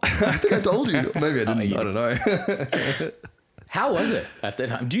before? I think I told you. Maybe I didn't. you I don't know. How was it at that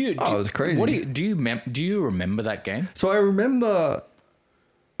time? it was crazy. What do you remember that game? So I remember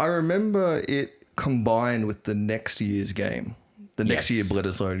it combined with the next year's game, the next year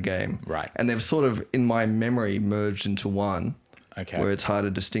Bledisloe game. Right. And they've sort of, in my memory, merged into one. Okay. Where it's hard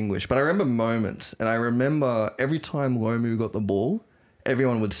to distinguish. But I remember moments, and I remember every time Lomu got the ball,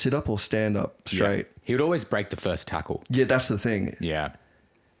 everyone would sit up or stand up straight. Yeah. He would always break the first tackle. Yeah, that's the thing. Yeah.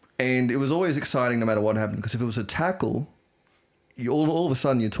 And it was always exciting no matter what happened, because if it was a tackle, all of a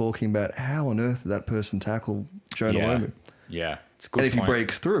sudden you're talking about how on earth did that person tackle Jonah Lomu? Yeah. It's a good And if point. he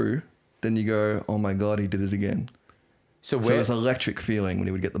breaks through, then you go, oh my God, he did it again. So it was an electric feeling when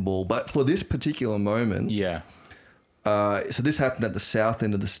he would get the ball. But for this particular moment, yeah. So this happened at the south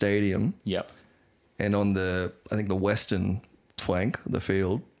end of the stadium Yep. and on the western flank of the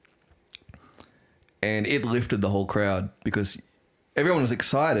field. And it lifted the whole crowd because everyone was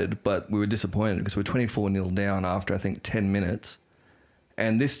excited, but we were disappointed because we were 24-0 down after, I think, 10 minutes.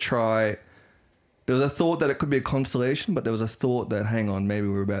 And this try, there was a thought that it could be a consolation, but there was a thought that, hang on, maybe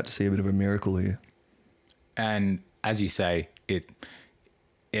we're about to see a bit of a miracle here. And as you say, it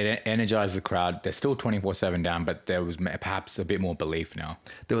energized the crowd. They're still 24/7 down, but there was perhaps a bit more belief now.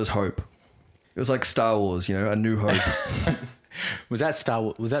 There was hope. It was like Star Wars, a new hope. Was that Star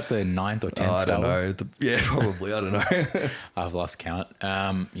Wars? Was that the 9th or 10th? I don't Star Wars? know. Yeah, probably. I don't know. I've lost count.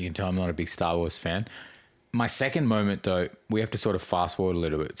 You can tell I'm not a big Star Wars fan. My second moment, though, we have to sort of fast forward a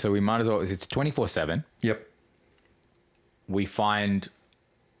little bit. So we might as well, it's 24/7. Yep. We find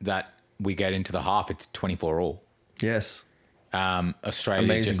that we get into the half, it's 24-all. Yes. Australia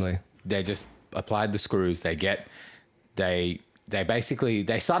Amazingly. they just applied the screws. They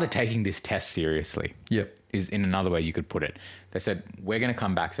basically started taking this test seriously. Yep. Is in another way you could put it. They said, we're going to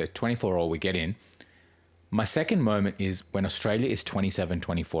come back. So 24-all, we get in. My second moment is when Australia is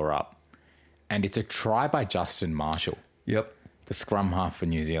 27-24 up. And it's a try by Justin Marshall, Yep. the scrum half for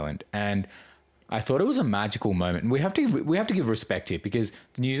New Zealand. And I thought it was a magical moment. And we have to give respect here because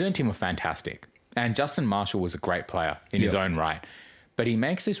the New Zealand team were fantastic. And Justin Marshall was a great player in his own right. But he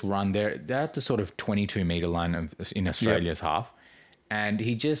makes this run there. They're at the sort of 22-meter line in Australia's half. And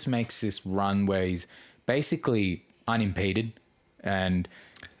he just makes this run where he's basically unimpeded and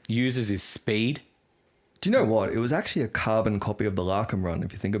uses his speed. Do you know what? It was actually a carbon copy of the Larkham run,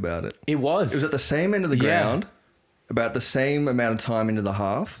 if you think about it. It was. It was at the same end of the Yeah. ground, about the same amount of time into the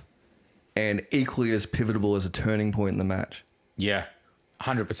half, and equally as pivotal as a turning point in the match. Yeah,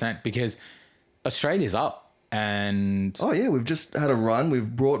 100%. Because Australia's up. And Oh, yeah, we've just had a run.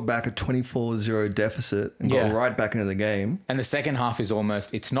 We've brought back a 24-0 deficit and Yeah. got right back into the game. And the second half is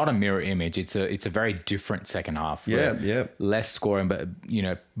almost, it's not a mirror image. It's a very different second half. Yeah, where yeah. Less scoring, but,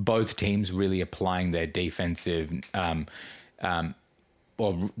 both teams really applying their defensive,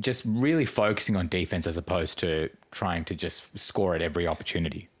 or just really focusing on defense as opposed to trying to just score at every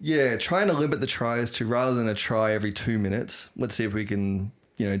opportunity. Yeah, trying to limit the tries to rather than a try every 2 minutes. Let's see if we can,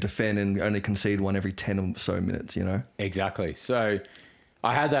 defend and only concede one every 10 or so minutes, Exactly. So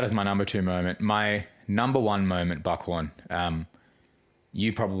I had that as my number 2 moment. My number 1 moment, Buckhorn,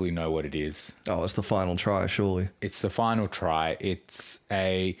 you probably know what it is. Oh, it's the final try, surely. It's the final try.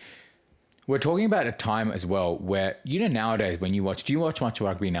 We're talking about a time as well where, nowadays when do you watch much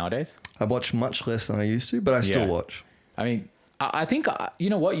rugby nowadays? I watch much less than I used to, but I still watch. I mean, I think, you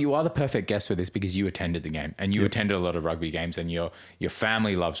know what, you are the perfect guest for this because you attended the game and you attended a lot of rugby games and your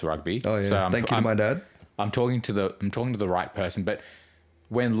family loves rugby. Oh, yeah. So Thank you to my dad. I'm talking to the right person. But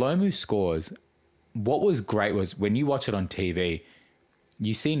when Lomu scores, what was great was when you watch it on TV,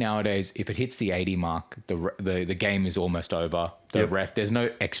 you see nowadays if it hits the 80 mark, the game is almost over. The ref, there's no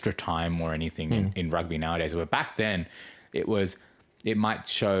extra time or anything in rugby nowadays. But back then, it might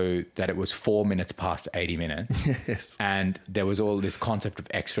show that it was 4 minutes past 80 minutes. Yes. And there was all this concept of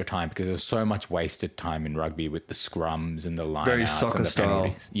extra time because there was so much wasted time in rugby with the scrums and the line Very outs soccer and the style.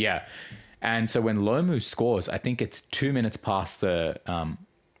 penalties. Yeah. And so when Lomu scores, I think it's 2 minutes past the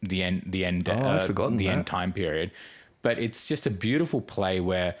end I'd forgotten the that. end time period. But it's just a beautiful play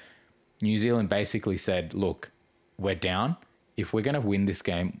where New Zealand basically said, look, we're down. If we're going to win this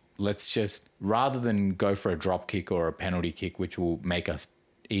game, let's just, rather than go for a drop kick or a penalty kick, which will make us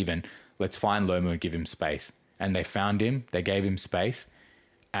even, let's find Lomu and give him space. And they found him. They gave him space.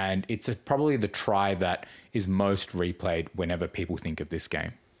 And it's probably the try that is most replayed whenever people think of this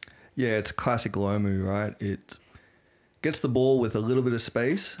game. Yeah, it's classic Lomu, right? It gets the ball with a little bit of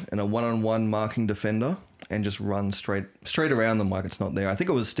space and a one-on-one marking defender and just runs straight around them like it's not there. I think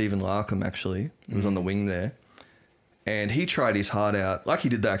it was Stephen Larkham, actually. He was on the wing there. And he tried his heart out, like he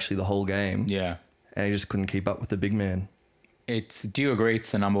did actually the whole game. Yeah. And he just couldn't keep up with the big man. Do you agree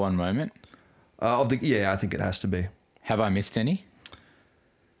it's the number 1 moment? Yeah, I think it has to be. Have I missed any?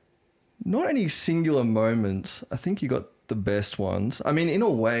 Not any singular moments. I think you got the best ones. I mean, in a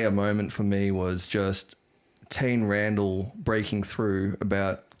way, a moment for me was just Tane Randall breaking through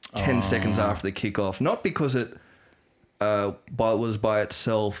about 10 seconds after the kickoff. Not because it was by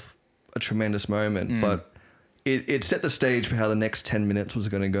itself a tremendous moment, but it set the stage for how the next 10 minutes was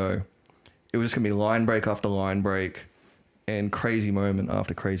going to go. It was just going to be line break after line break and crazy moment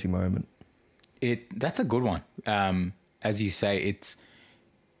after crazy moment. That's a good one. As you say, it's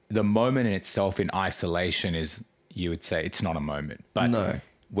the moment in itself in isolation is, you would say, it's not a moment. But No.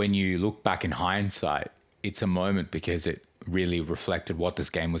 when you look back in hindsight, it's a moment because really reflected what this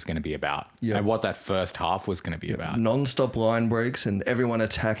game was going to be about Yep. and what that first half was going to be about. Non-stop line breaks and everyone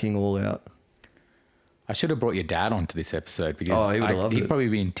attacking all out. I should have brought your dad onto this episode because He would have loved he'd it. probably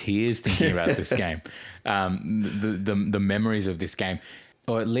be in tears thinking about this game, the memories of this game.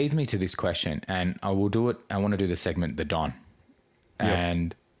 Well, it leads me to this question, and I will do it. I want to do the segment, The Don. Yep.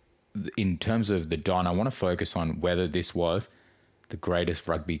 And in terms of The Don, I want to focus on whether this was the greatest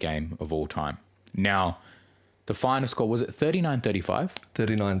rugby game of all time. Now, the final score, was it 39-35?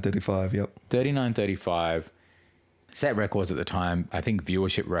 39-35, yep. 39-35. Set records at the time, I think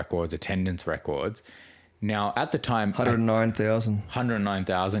viewership records, attendance records. Now, at the time... 109,000.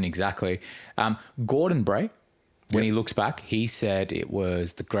 109,000, exactly. Gordon Bray, when he looks back, he said it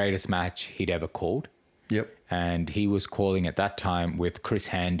was the greatest match he'd ever called. Yep. And he was calling at that time with Chris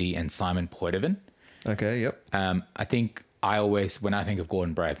Handy and Simon Poitevin. Okay, yep. I think when I think of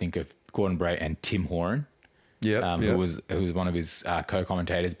Gordon Bray, I think of Gordon Bray and Tim Horan. Yep. Who was one of his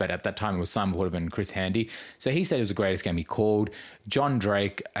co-commentators, but at that time it was Simon Poitevin and Chris Handy. So he said it was the greatest game he called. John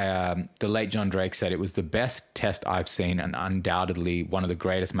Drake, the late John Drake, said it was the best test I've seen and undoubtedly one of the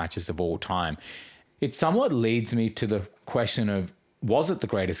greatest matches of all time. It somewhat leads me to the question of, was it the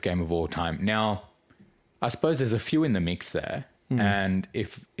greatest game of all time? Now, I suppose there's a few in the mix there. And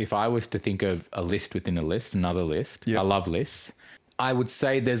if I was to think of a list within a list, another list, I love lists, I would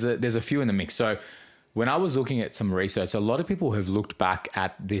say there's a few in the mix. So when I was looking at some research, a lot of people have looked back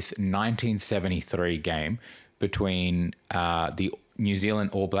at this 1973 game between the New Zealand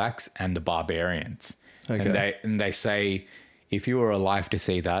All Blacks and the Barbarians. Okay. And they say, if you were alive to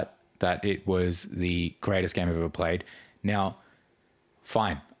see that it was the greatest game I've ever played. Now,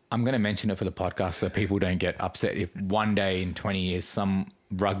 fine. I'm going to mention it for the podcast so people don't get upset if one day in 20 years, some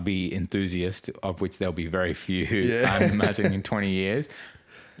rugby enthusiast, of which there'll be very few, I'm imagining in 20 years,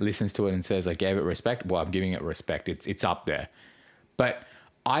 listens to it and says, I gave it respect. Well, I'm giving it respect. It's up there. But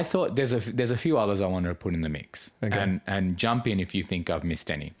I thought there's a few others I wanted to put in the mix. Okay. And jump in if you think I've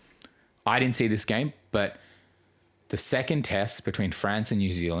missed any. I didn't see this game, but the second test between France and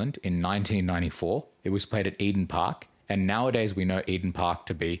New Zealand in 1994, it was played at Eden Park. And nowadays we know Eden Park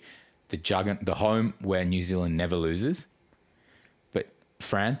to be the home where New Zealand never loses. But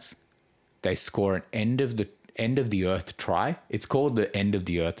France, they score an end of the earth try. It's called the end of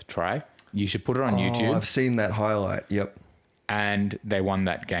the earth try. You should put it on YouTube. I've seen that highlight. Yep. And they won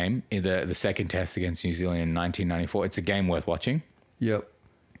that game in the second test against New Zealand in 1994. It's a game worth watching. Yep.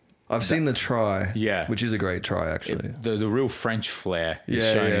 I've seen the try. Yeah. Which is a great try, actually. The real French flair is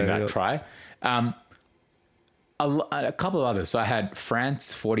shown in that try. A couple of others. So I had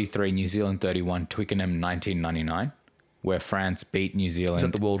France 43, New Zealand 31, Twickenham 1999, where France beat New Zealand. Is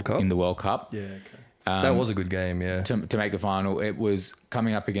that the World Cup? In the World Cup. Yeah, okay. That was a good game, yeah. To make the final. It was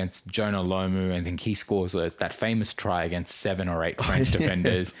coming up against Jonah Lomu, and I think he scores that famous try against 7 or 8 French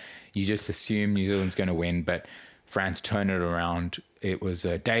defenders. You just assume New Zealand's going to win, but France turned it around. It was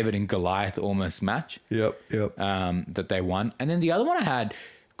a David and Goliath almost match. Yep. That they won. And then the other one I had,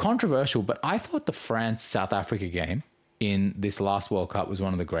 controversial, but I thought the France-South Africa game in this last World Cup was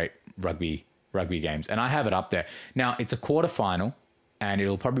one of the great rugby games. And I have it up there. Now, it's a quarterfinal, and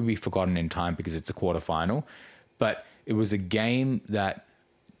it'll probably be forgotten in time because it's a quarterfinal. But it was a game that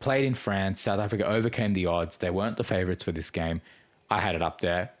played in France. South Africa overcame the odds. They weren't the favourites for this game. I had it up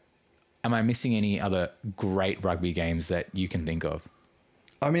there. Am I missing any other great rugby games that you can think of?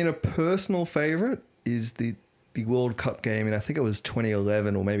 I mean, a personal favourite is the World Cup game, and I think it was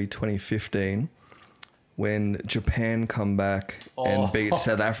 2011 or maybe 2015, when Japan come back and beat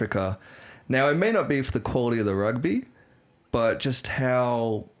South Africa. Now, it may not be for the quality of the rugby, but just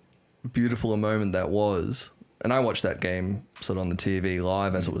how beautiful a moment that was. And I watched that game sort of on the TV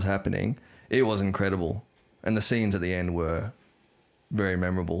live as it was happening. It was incredible. And the scenes at the end were very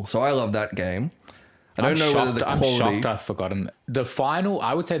memorable. So I love that game. I don't know whether the quality... I'm shocked I've forgotten. The final,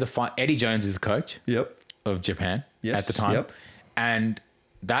 I would say Eddie Jones is the coach. Yep. Of Japan Yes, at the time. Yep. And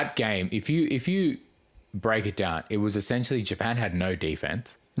that game, if you break it down, it was essentially Japan had no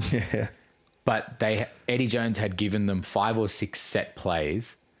defense. Yeah. But Eddie Jones had given them 5 or 6 set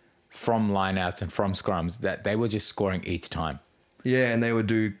plays from lineouts and from scrums that they were just scoring each time. Yeah, and they would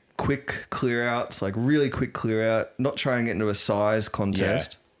do quick clear outs, like really quick clear out, not try and get into a size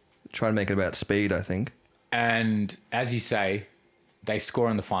contest. Try and make it about speed, I think. And as you say, they score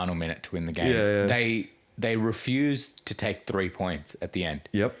in the final minute to win the game. Yeah. They refused to take 3 points at the end.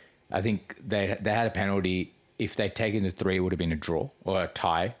 Yep. I think they had a penalty. If they'd taken the 3, it would have been a draw or a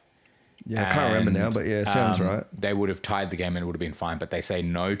tie. Yeah, I can't remember now, but yeah, sounds right. They would have tied the game and it would have been fine, but they say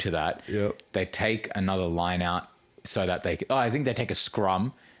no to that. Yep. They take another line out so that I think they take a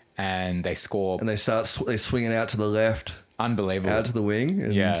scrum and they score. And they start swinging out to the left. Unbelievable. out to the wing.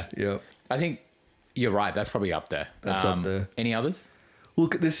 And, Yeah. yeah. I think you're right. That's probably up there. That's up there. Any others?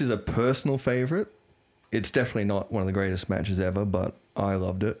 Look, this is a personal favourite. It's definitely not one of the greatest matches ever, but I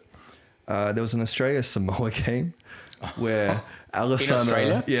loved it. There was an Australia-Samoa game where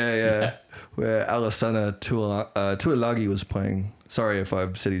Australia? Yeah. Where Alasana Tuilagi was playing. Sorry if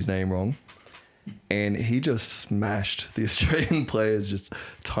I've said his name wrong. And he just smashed the Australian players just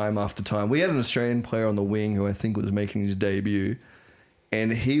time after time. We had an Australian player on the wing who I think was making his debut.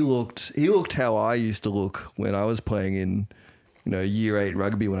 And he looked how I used to look when I was playing in, year 8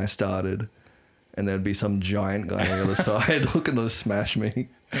 rugby when I started. And there'd be some giant guy on the other side looking to smash me.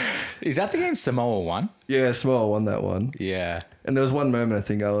 Is that the game Samoa won? Yeah, Samoa won that one. Yeah. And there was one moment, I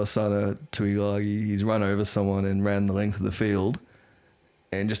think, Alasana Tuilagi, he's run over someone and ran the length of the field.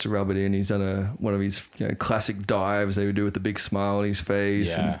 And just to rub it in, he's done one of his classic dives they would do with the big smile on his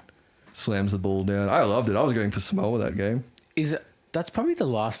face and slams the ball down. I loved it. I was going for Samoa that game. That's probably the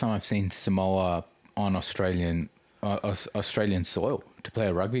last time I've seen Samoa on Australian soil to play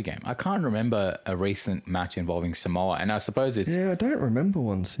a rugby game. I can't remember a recent match involving Samoa, and I suppose it's I don't remember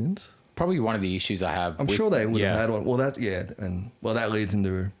one since. probably one of the issues I have. I'm sure they would have had one. Well, that leads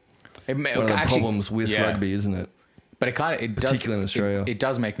into one of the problems with rugby, isn't it? But particularly in Australia. It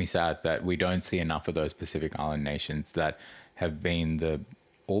does make me sad that we don't see enough of those Pacific Island nations that have been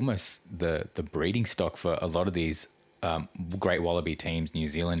almost the breeding stock for a lot of these great Wallaby teams, New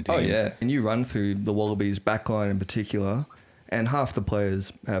Zealand teams. Oh yeah, and you run through the Wallabies backline in particular, and half the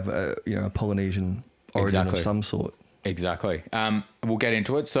players have a Polynesian origin of some sort. Exactly. We'll get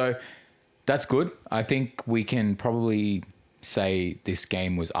into it. So that's good. I think we can probably say this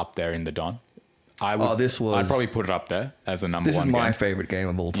game was up there in the Don. I'd probably put it up there as a number one. This is my game. favorite game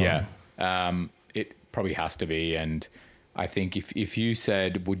of all time. Yeah. It probably has to be. And I think if you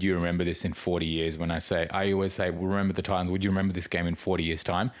said, would you remember this in 40 years? I always say, well, remember the times. Would you remember this game in 40 years'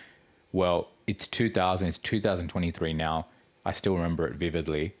 time? Well, it's 2000. It's 2023 now. I still remember it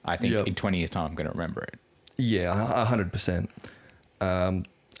vividly. I think in 20 years' time, I'm going to remember it. Yeah, 100%.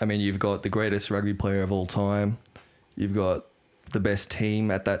 You've got the greatest rugby player of all time. You've got the best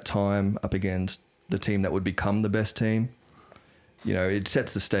team at that time up against the team that would become the best team. It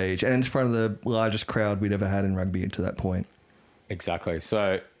sets the stage, and it's in front of the largest crowd we'd ever had in rugby to that point. Exactly.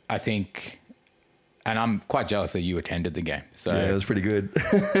 So I think, and I'm quite jealous that you attended the game. So yeah, it was pretty good.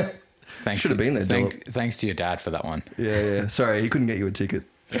 Thanks. Should have been there. Thanks to your dad for that one. Yeah. Sorry, he couldn't get you a ticket.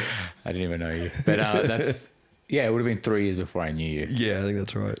 I didn't even know you, but it would have been 3 years before I knew you. Yeah, I think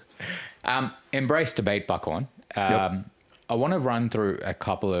that's right. Embrace debate, Buckhorn. I want to run through a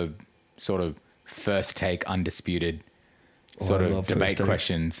couple of sort of first take undisputed sort of debate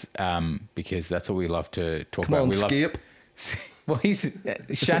questions because that's what we love to talk about. Come on, Skip. Well,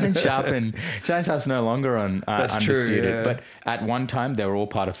 Shannon Sharp's no longer on Undisputed, true, yeah. but at one time they were all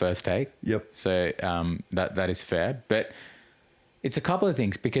part of First Take. Yep. So that is fair, but it's a couple of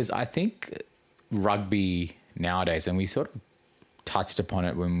things because I think rugby nowadays, and we sort of touched upon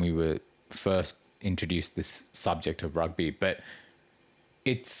it when we were first introduced this subject of rugby, but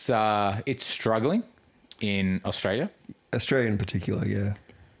it's struggling in Australia. Australia in particular, yeah.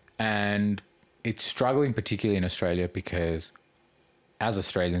 And it's struggling particularly in Australia because as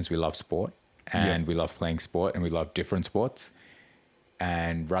Australians, we love sport and we love playing sport and we love different sports.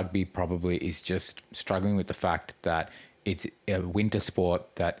 And rugby probably is just struggling with the fact that it's a winter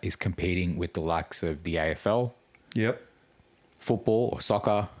sport that is competing with the likes of the AFL, Yep. football or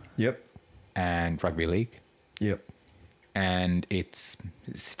soccer, Yep. and rugby league. Yep. And it's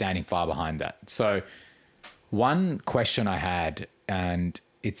standing far behind that. So one question I had, and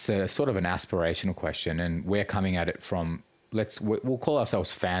it's a sort of an aspirational question, and we're coming at it from we'll call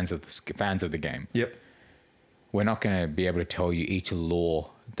ourselves fans of the game. Yep. We're not going to be able to tell you each law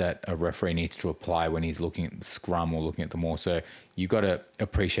that a referee needs to apply when he's looking at the scrum or looking at the maul. So you got to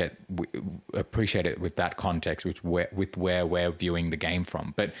appreciate it with that context, with where we're viewing the game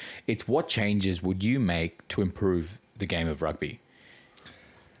from. But it's what changes would you make to improve the game of rugby?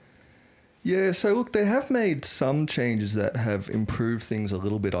 Yeah, so look, they have made some changes that have improved things a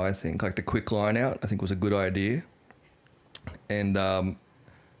little bit, I think. Like the quick line out, I think was a good idea. And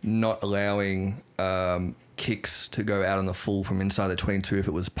not allowing kicks to go out on the full from inside the 22 if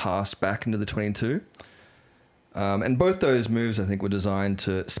it was passed back into the 22. And both those moves, I think, were designed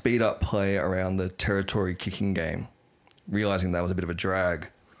to speed up play around the territory kicking game, realizing that was a bit of a drag.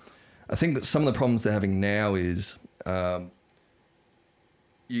 I think that some of the problems they're having now is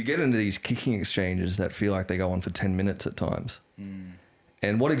you get into these kicking exchanges that feel like they go on for 10 minutes at times.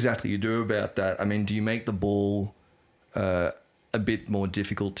 And what exactly you do about that? I mean, do you make the ball a bit more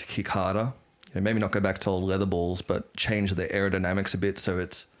difficult to kick harder? maybe not go back to old leather balls, but change the aerodynamics a bit so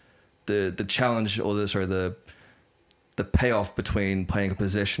it's the challenge or the payoff between playing a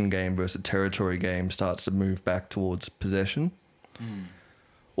possession game versus a territory game starts to move back towards possession?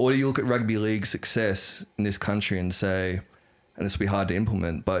 Or do you look at rugby league success in this country and say, and this will be hard to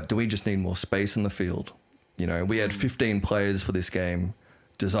implement, but do we just need more space in the field? We had 15 players for this game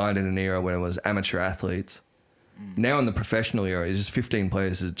designed in an era when it was amateur athletes. Now in the professional era, is just 15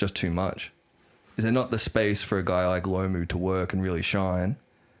 players is just too much. Is there not the space for a guy like Lomu to work and really shine?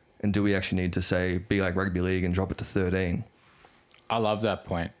 And do we actually need to say, be like rugby league and drop it to 13? I love that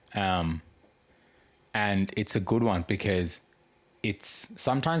point. And it's a good one because it's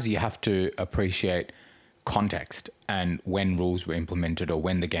sometimes you have to appreciate context and when rules were implemented or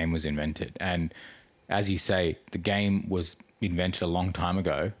when the game was invented. And as you say, the game was invented a long time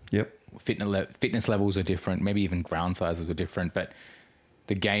ago. Yep. Fitness levels are different, maybe even ground sizes were different, but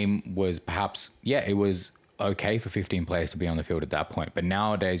the game was perhaps, it was okay for 15 players to be on the field at that point. But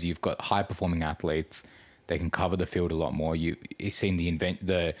nowadays you've got high performing athletes. They can cover the field a lot more. You've seen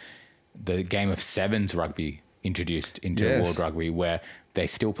the game of sevens rugby introduced into world rugby where they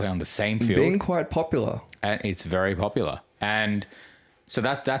still play on the same field. Being quite popular. And it's very popular. And so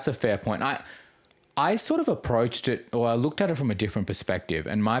that's a fair point. I sort of approached it, or I looked at it from a different perspective.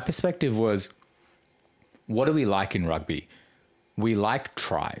 And my perspective was, what do we like in rugby? We like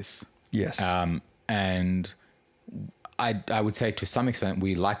tries. Yes. And I would say to some extent,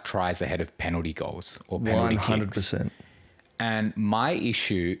 we like tries ahead of penalty goals or penalty 100%. Kicks. And my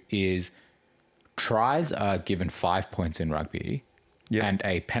issue is tries are given 5 points in rugby, and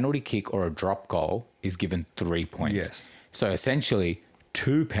a penalty kick or a drop goal is given 3 points. Yes. So essentially,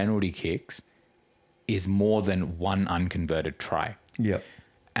 2 penalty kicks is more than 1 unconverted try. Yep.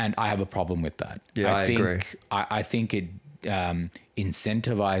 And I have a problem with that. Yeah, I agree. I think it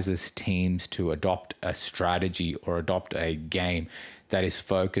incentivizes teams to adopt a strategy or adopt a game that is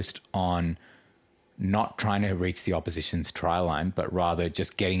focused on not trying to reach the opposition's try line, but rather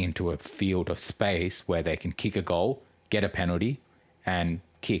just getting into a field or space where they can kick a goal, get a penalty, and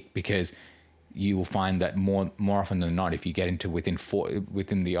kick. Because you will find that more often than not, if you get into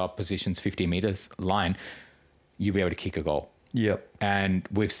within the opposition's 50 meters line, you'll be able to kick a goal. Yep. And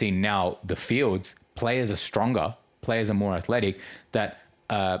we've seen now the fields, players are stronger, players are more athletic, that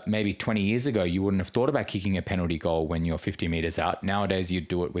maybe 20 years ago, you wouldn't have thought about kicking a penalty goal when you're 50 meters out. Nowadays, you'd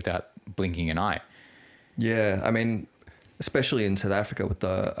do it without blinking an eye. Yeah, I mean, especially in South Africa with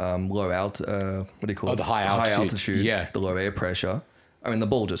the low altitude, the high altitude, the low air pressure. I mean, the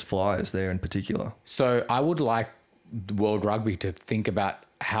ball just flies there in particular. So I would like World Rugby to think about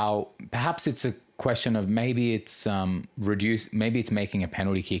how perhaps it's a question of maybe it's maybe it's making a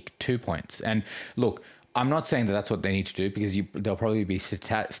penalty kick 2 points. And look, I'm not saying that that's what they need to do, because there'll probably be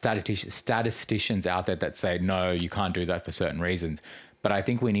statisticians out there that say, no, you can't do that for certain reasons. But I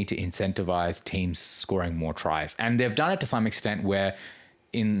think we need to incentivize teams scoring more tries. And they've done it to some extent where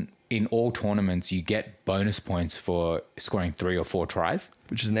in all tournaments, you get bonus points for scoring 3 or 4 tries.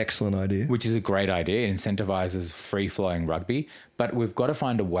 Which is an excellent idea. Which is a great idea. It incentivizes free-flowing rugby. But we've got to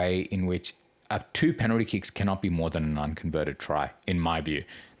find a way in which 2 penalty kicks cannot be more than an unconverted try, in my view.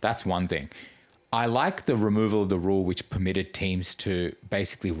 That's one thing. I like the removal of the rule which permitted teams to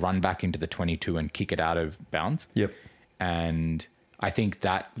basically run back into the 22 and kick it out of bounds. Yep. And I think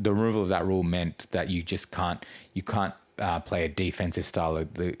that the removal of that rule meant that you can't play a defensive style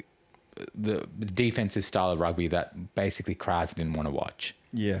of the defensive style of rugby that basically crowds didn't want to watch.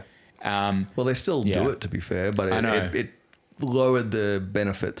 Yeah. Well, they still do it, to be fair, but it lowered the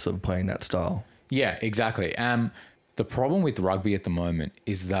benefits of playing that style. Yeah, exactly. The problem with rugby at the moment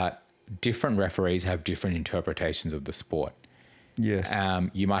is that different referees have different interpretations of the sport. Yes.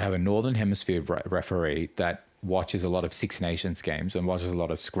 You might have a Northern Hemisphere referee that watches a lot of Six Nations games and watches a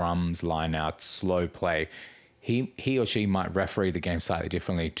lot of scrums, line-outs, slow play. He or she might referee the game slightly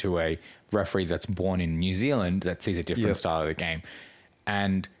differently to a referee that's born in New Zealand that sees a different style of the game.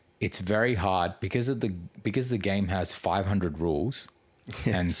 And it's very hard because the game has 500 rules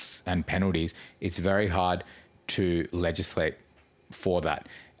and penalties. It's very hard to legislate for that.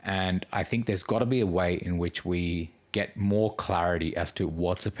 And I think there's got to be a way in which we get more clarity as to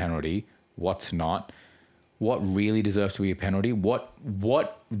what's a penalty, what's not, what really deserves to be a penalty, what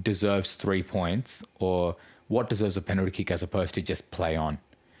deserves 3 points, or what deserves a penalty kick as opposed to just play on.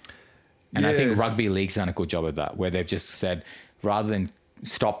 And I think rugby league's done a good job of that, where they've just said, rather than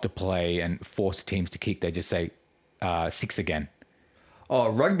stop the play and force teams to kick, they just say 6 again. Oh,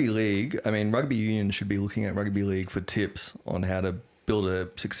 rugby league. I mean, rugby union should be looking at rugby league for tips on how to build a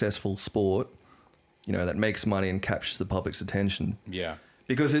successful sport, that makes money and captures the public's attention. Yeah.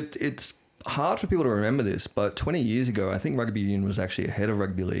 Because it's hard for people to remember this, but 20 years ago, I think rugby union was actually ahead of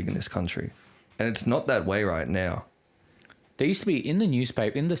rugby league in this country. And it's not that way right now. There used to be in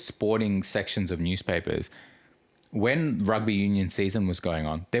the sporting sections of newspapers, when rugby union season was going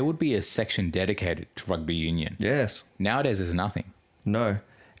on, there would be a section dedicated to rugby union. Yes. Nowadays, there's nothing. No.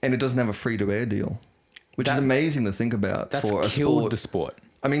 And it doesn't have a free-to-air deal, which is amazing to think about That's for a killed sport. the sport.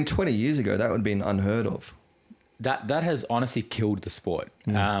 I mean, 20 years ago, that would have been unheard of. That has honestly killed the sport.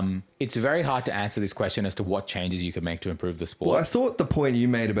 It's very hard to answer this question as to what changes you can make to improve the sport. Well, I thought the point you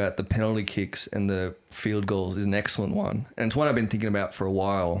made about the penalty kicks and the field goals is an excellent one. And it's one I've been thinking about for a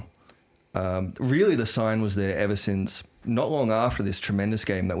while. Really, the sign was there ever since not long after this tremendous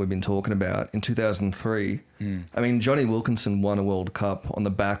game that we've been talking about in 2003. I mean, Johnny Wilkinson won a World Cup on the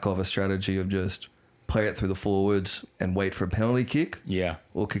back of a strategy of just play it through the forwards and wait for a penalty kick. Yeah.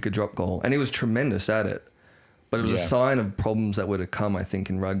 Or kick a drop goal. And he was tremendous at it. But it was a sign of problems that were to come, I think,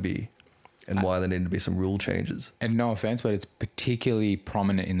 in rugby and why there needed to be some rule changes. And no offense, but it's particularly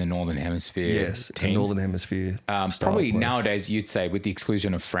prominent in the Northern Hemisphere. Yes, it's a Northern Hemisphere style probably play. Nowadays, you'd say, with the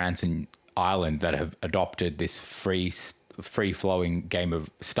exclusion of France and Ireland that have adopted this free-flowing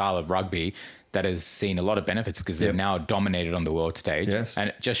style of rugby that has seen a lot of benefits because they've now dominated on the world stage. Yes. And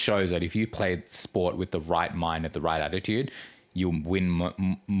it just shows that if you play sport with the right mind and the right attitude, you'll win more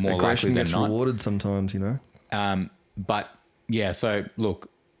likely Aggression than gets not. rewarded sometimes, you know? But yeah, so look,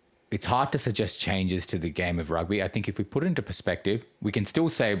 it's hard to suggest changes to the game of rugby. I think if we put it into perspective, we can still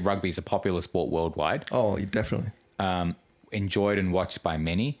say rugby is a popular sport worldwide, Oh, definitely. enjoyed and watched by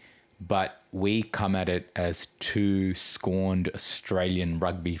many, but we come at it as two scorned Australian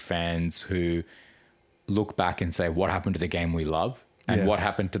rugby fans who look back and say, what happened to the game we love and what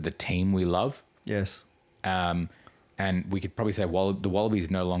happened to the team we love? Yes. And we could probably say, well, the Wallabies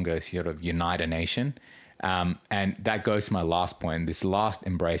no longer sort of unite a nation. And that goes to my last point, this last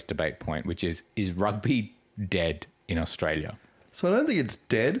embrace debate point, which is rugby dead in Australia? So I don't think it's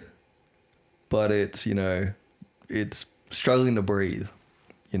dead, but it's, you know, it's struggling to breathe.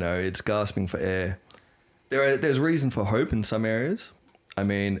 You know, it's gasping for air. There's reason for hope in some areas. I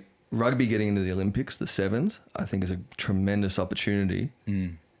mean, rugby getting into the Olympics, the sevens, I think is a tremendous opportunity.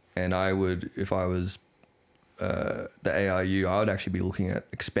 And I would, if I was the ARU, I would actually be looking at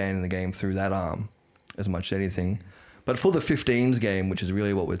expanding the game through that arm as much as anything. But for the 15s game, which is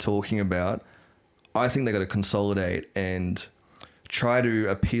really what we're talking about, I think they've got to consolidate and try to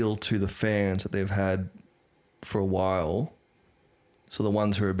appeal to the fans that they've had for a while. So the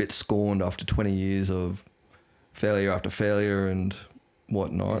ones who are a bit scorned after 20 years of failure after failure and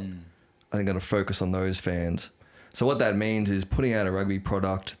whatnot, I think got to focus on those fans. So what that means is putting out a rugby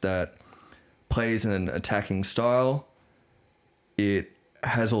product that plays in an attacking style. It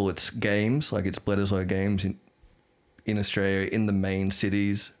has all its games, like its Bledisloe games in Australia, in the main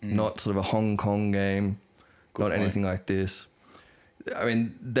cities, not sort of a Hong Kong game, not anything like this. I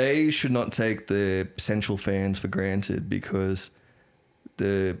mean, they should not take the central fans for granted because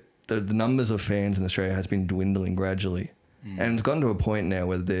the numbers of fans in Australia has been dwindling gradually. And it's gotten to a point now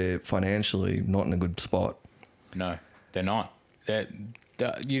where they're financially not in a good spot. No, they're not.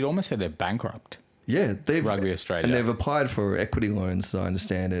 You'd almost say they're bankrupt. Yeah, Rugby Australia. And they've applied for equity loans, as I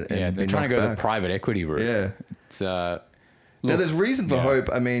understand it. And they're trying to go the private equity route. Yeah. It's, now, there's reason for hope.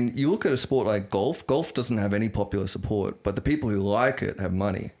 I mean, you look at a sport like golf. Golf doesn't have any popular support, but the people who like it have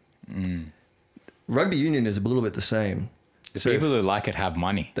money. Rugby union is a little bit the same. The people who like it have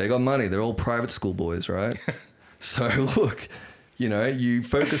money. They got money. They're all private school boys, right? So look, you know, you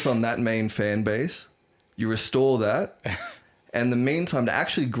focus on that main fan base, you restore that, and in the meantime, to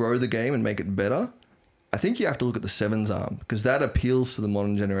actually grow the game and make it better, I think you have to look at the sevens arm because that appeals to the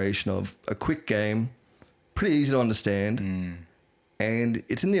modern generation of a quick game, pretty easy to understand, and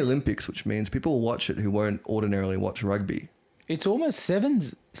it's in the Olympics, which means people will watch it who won't ordinarily watch rugby. It's almost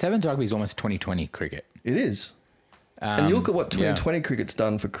sevens rugby is almost 2020 cricket. It is. And you look at what 2020 cricket's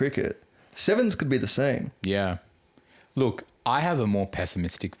done for cricket. Sevens could be the same. Yeah. Look, I have a more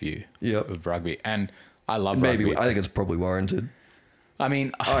pessimistic view of rugby, and I love rugby. I think it's probably warranted. I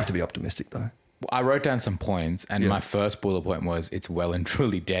mean, I like to be optimistic, though. I wrote down some points, and my first bullet point was it's well and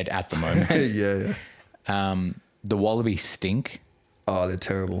truly dead at the moment. Yeah. The Wallabies stink. Oh, they're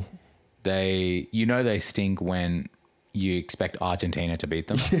terrible. They stink when you expect Argentina to beat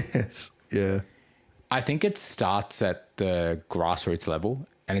them. Yes. Yeah. I think it starts at the grassroots level,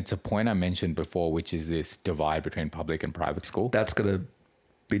 and it's a point I mentioned before, which is this divide between public and private school. That's got to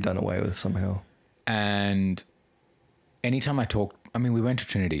be done away with somehow. And anytime we went to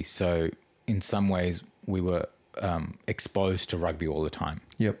Trinity, so in some ways we were exposed to rugby all the time.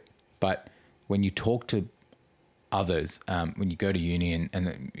 Yep. But when you talk to others. When you go to uni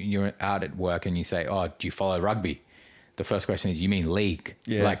and you're out at work and you say, "Oh, do you follow rugby?" The first question is, "You mean league?"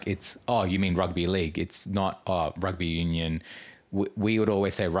 Yeah. Like it's, "Oh, you mean rugby league?" It's not, "Oh, rugby union." We would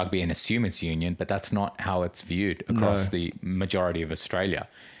always say rugby and assume it's union, but that's not how it's viewed across the majority of Australia.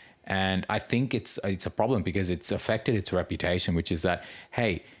 And I think it's a problem because it's affected its reputation, which is that,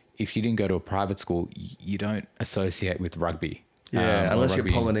 hey, if you didn't go to a private school, you don't associate with rugby. Yeah, unless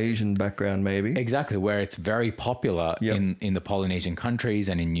rugby. you're Polynesian background, maybe. Exactly, where it's very popular in the Polynesian countries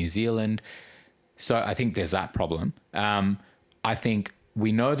and in New Zealand. So I think there's that problem. I think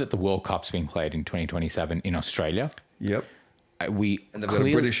we know that the World Cup's being played in 2027 in Australia. Yep. And they've got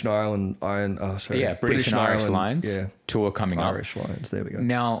a British and British and Irish Lions tour coming up. Irish Lions, there we go.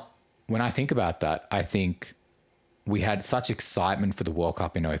 Now, when I think about that, I think we had such excitement for the World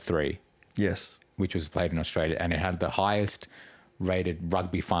Cup in 2003. Yes. Which was played in Australia, and it had the highest rated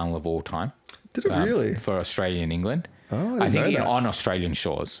rugby final of all time. Did it really? For Australia and England. Oh, I think on Australian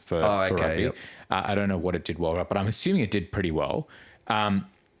shores for rugby. Yep. I don't know what it did well, but I'm assuming it did pretty well.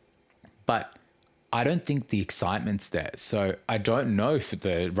 But I don't think the excitement's there. So I don't know if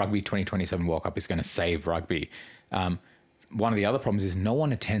the Rugby 2027 World Cup is going to save rugby. One of the other problems is no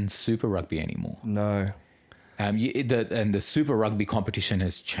one attends Super Rugby anymore. No. And the Super Rugby competition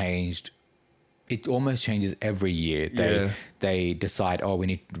has changed. It almost changes every year. They decide, we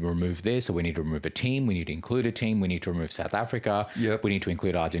need to remove this, or we need to remove a team, we need to include a team, we need to remove South Africa, we need to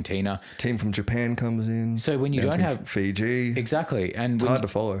include Argentina. Team from Japan comes in. So when you don't have Fiji, exactly, and it's hard to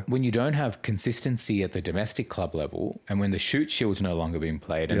follow. When you don't have consistency at the domestic club level, and when the Shoot Shield's no longer being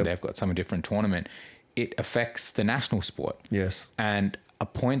played, and they've got some different tournament, it affects the national sport. Yes. And a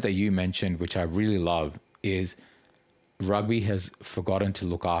point that you mentioned, which I really love, is rugby has forgotten to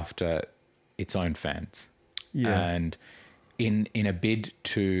look after its own fans. Yeah. And in a bid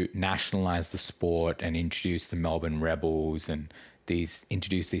to nationalize the sport and introduce the Melbourne Rebels and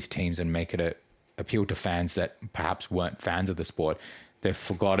introduce these teams and make it appeal to fans that perhaps weren't fans of the sport, they've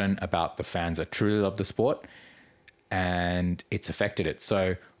forgotten about the fans that truly love the sport, and it's affected it.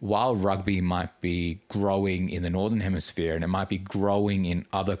 So while rugby might be growing in the Northern Hemisphere and it might be growing in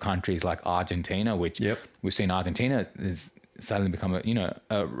other countries like Argentina, which we've seen Argentina is suddenly become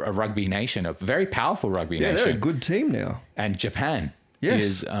a rugby nation, a very powerful rugby nation. Yeah, they're a good team now. And Japan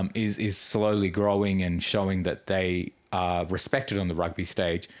is slowly growing and showing that they are respected on the rugby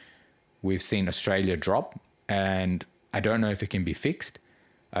stage. We've seen Australia drop, and I don't know if it can be fixed.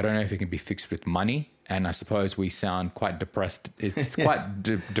 I don't know if it can be fixed with money. And I suppose we sound quite depressed. It's quite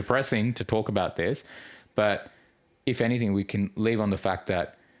depressing to talk about this. But if anything, we can leave on the fact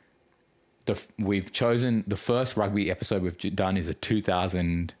that we've chosen the first rugby episode we've done is a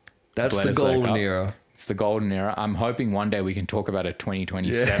 2000. That's the golden era. It's the golden era. I'm hoping one day we can talk about a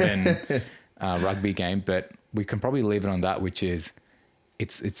 2027 rugby game, but we can probably leave it on that, which is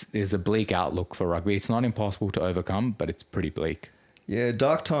there's a bleak outlook for rugby. It's not impossible to overcome, but it's pretty bleak. Yeah,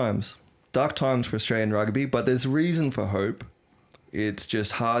 dark times for Australian rugby, but there's reason for hope. It's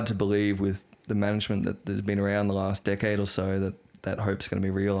just hard to believe with the management that has been around the last decade or so that hope's going to be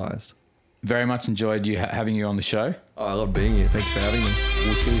realised. Very much enjoyed having you on the show. Oh, I love being here. Thank you for having me.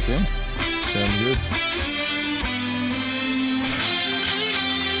 We'll see you soon. Sounds good.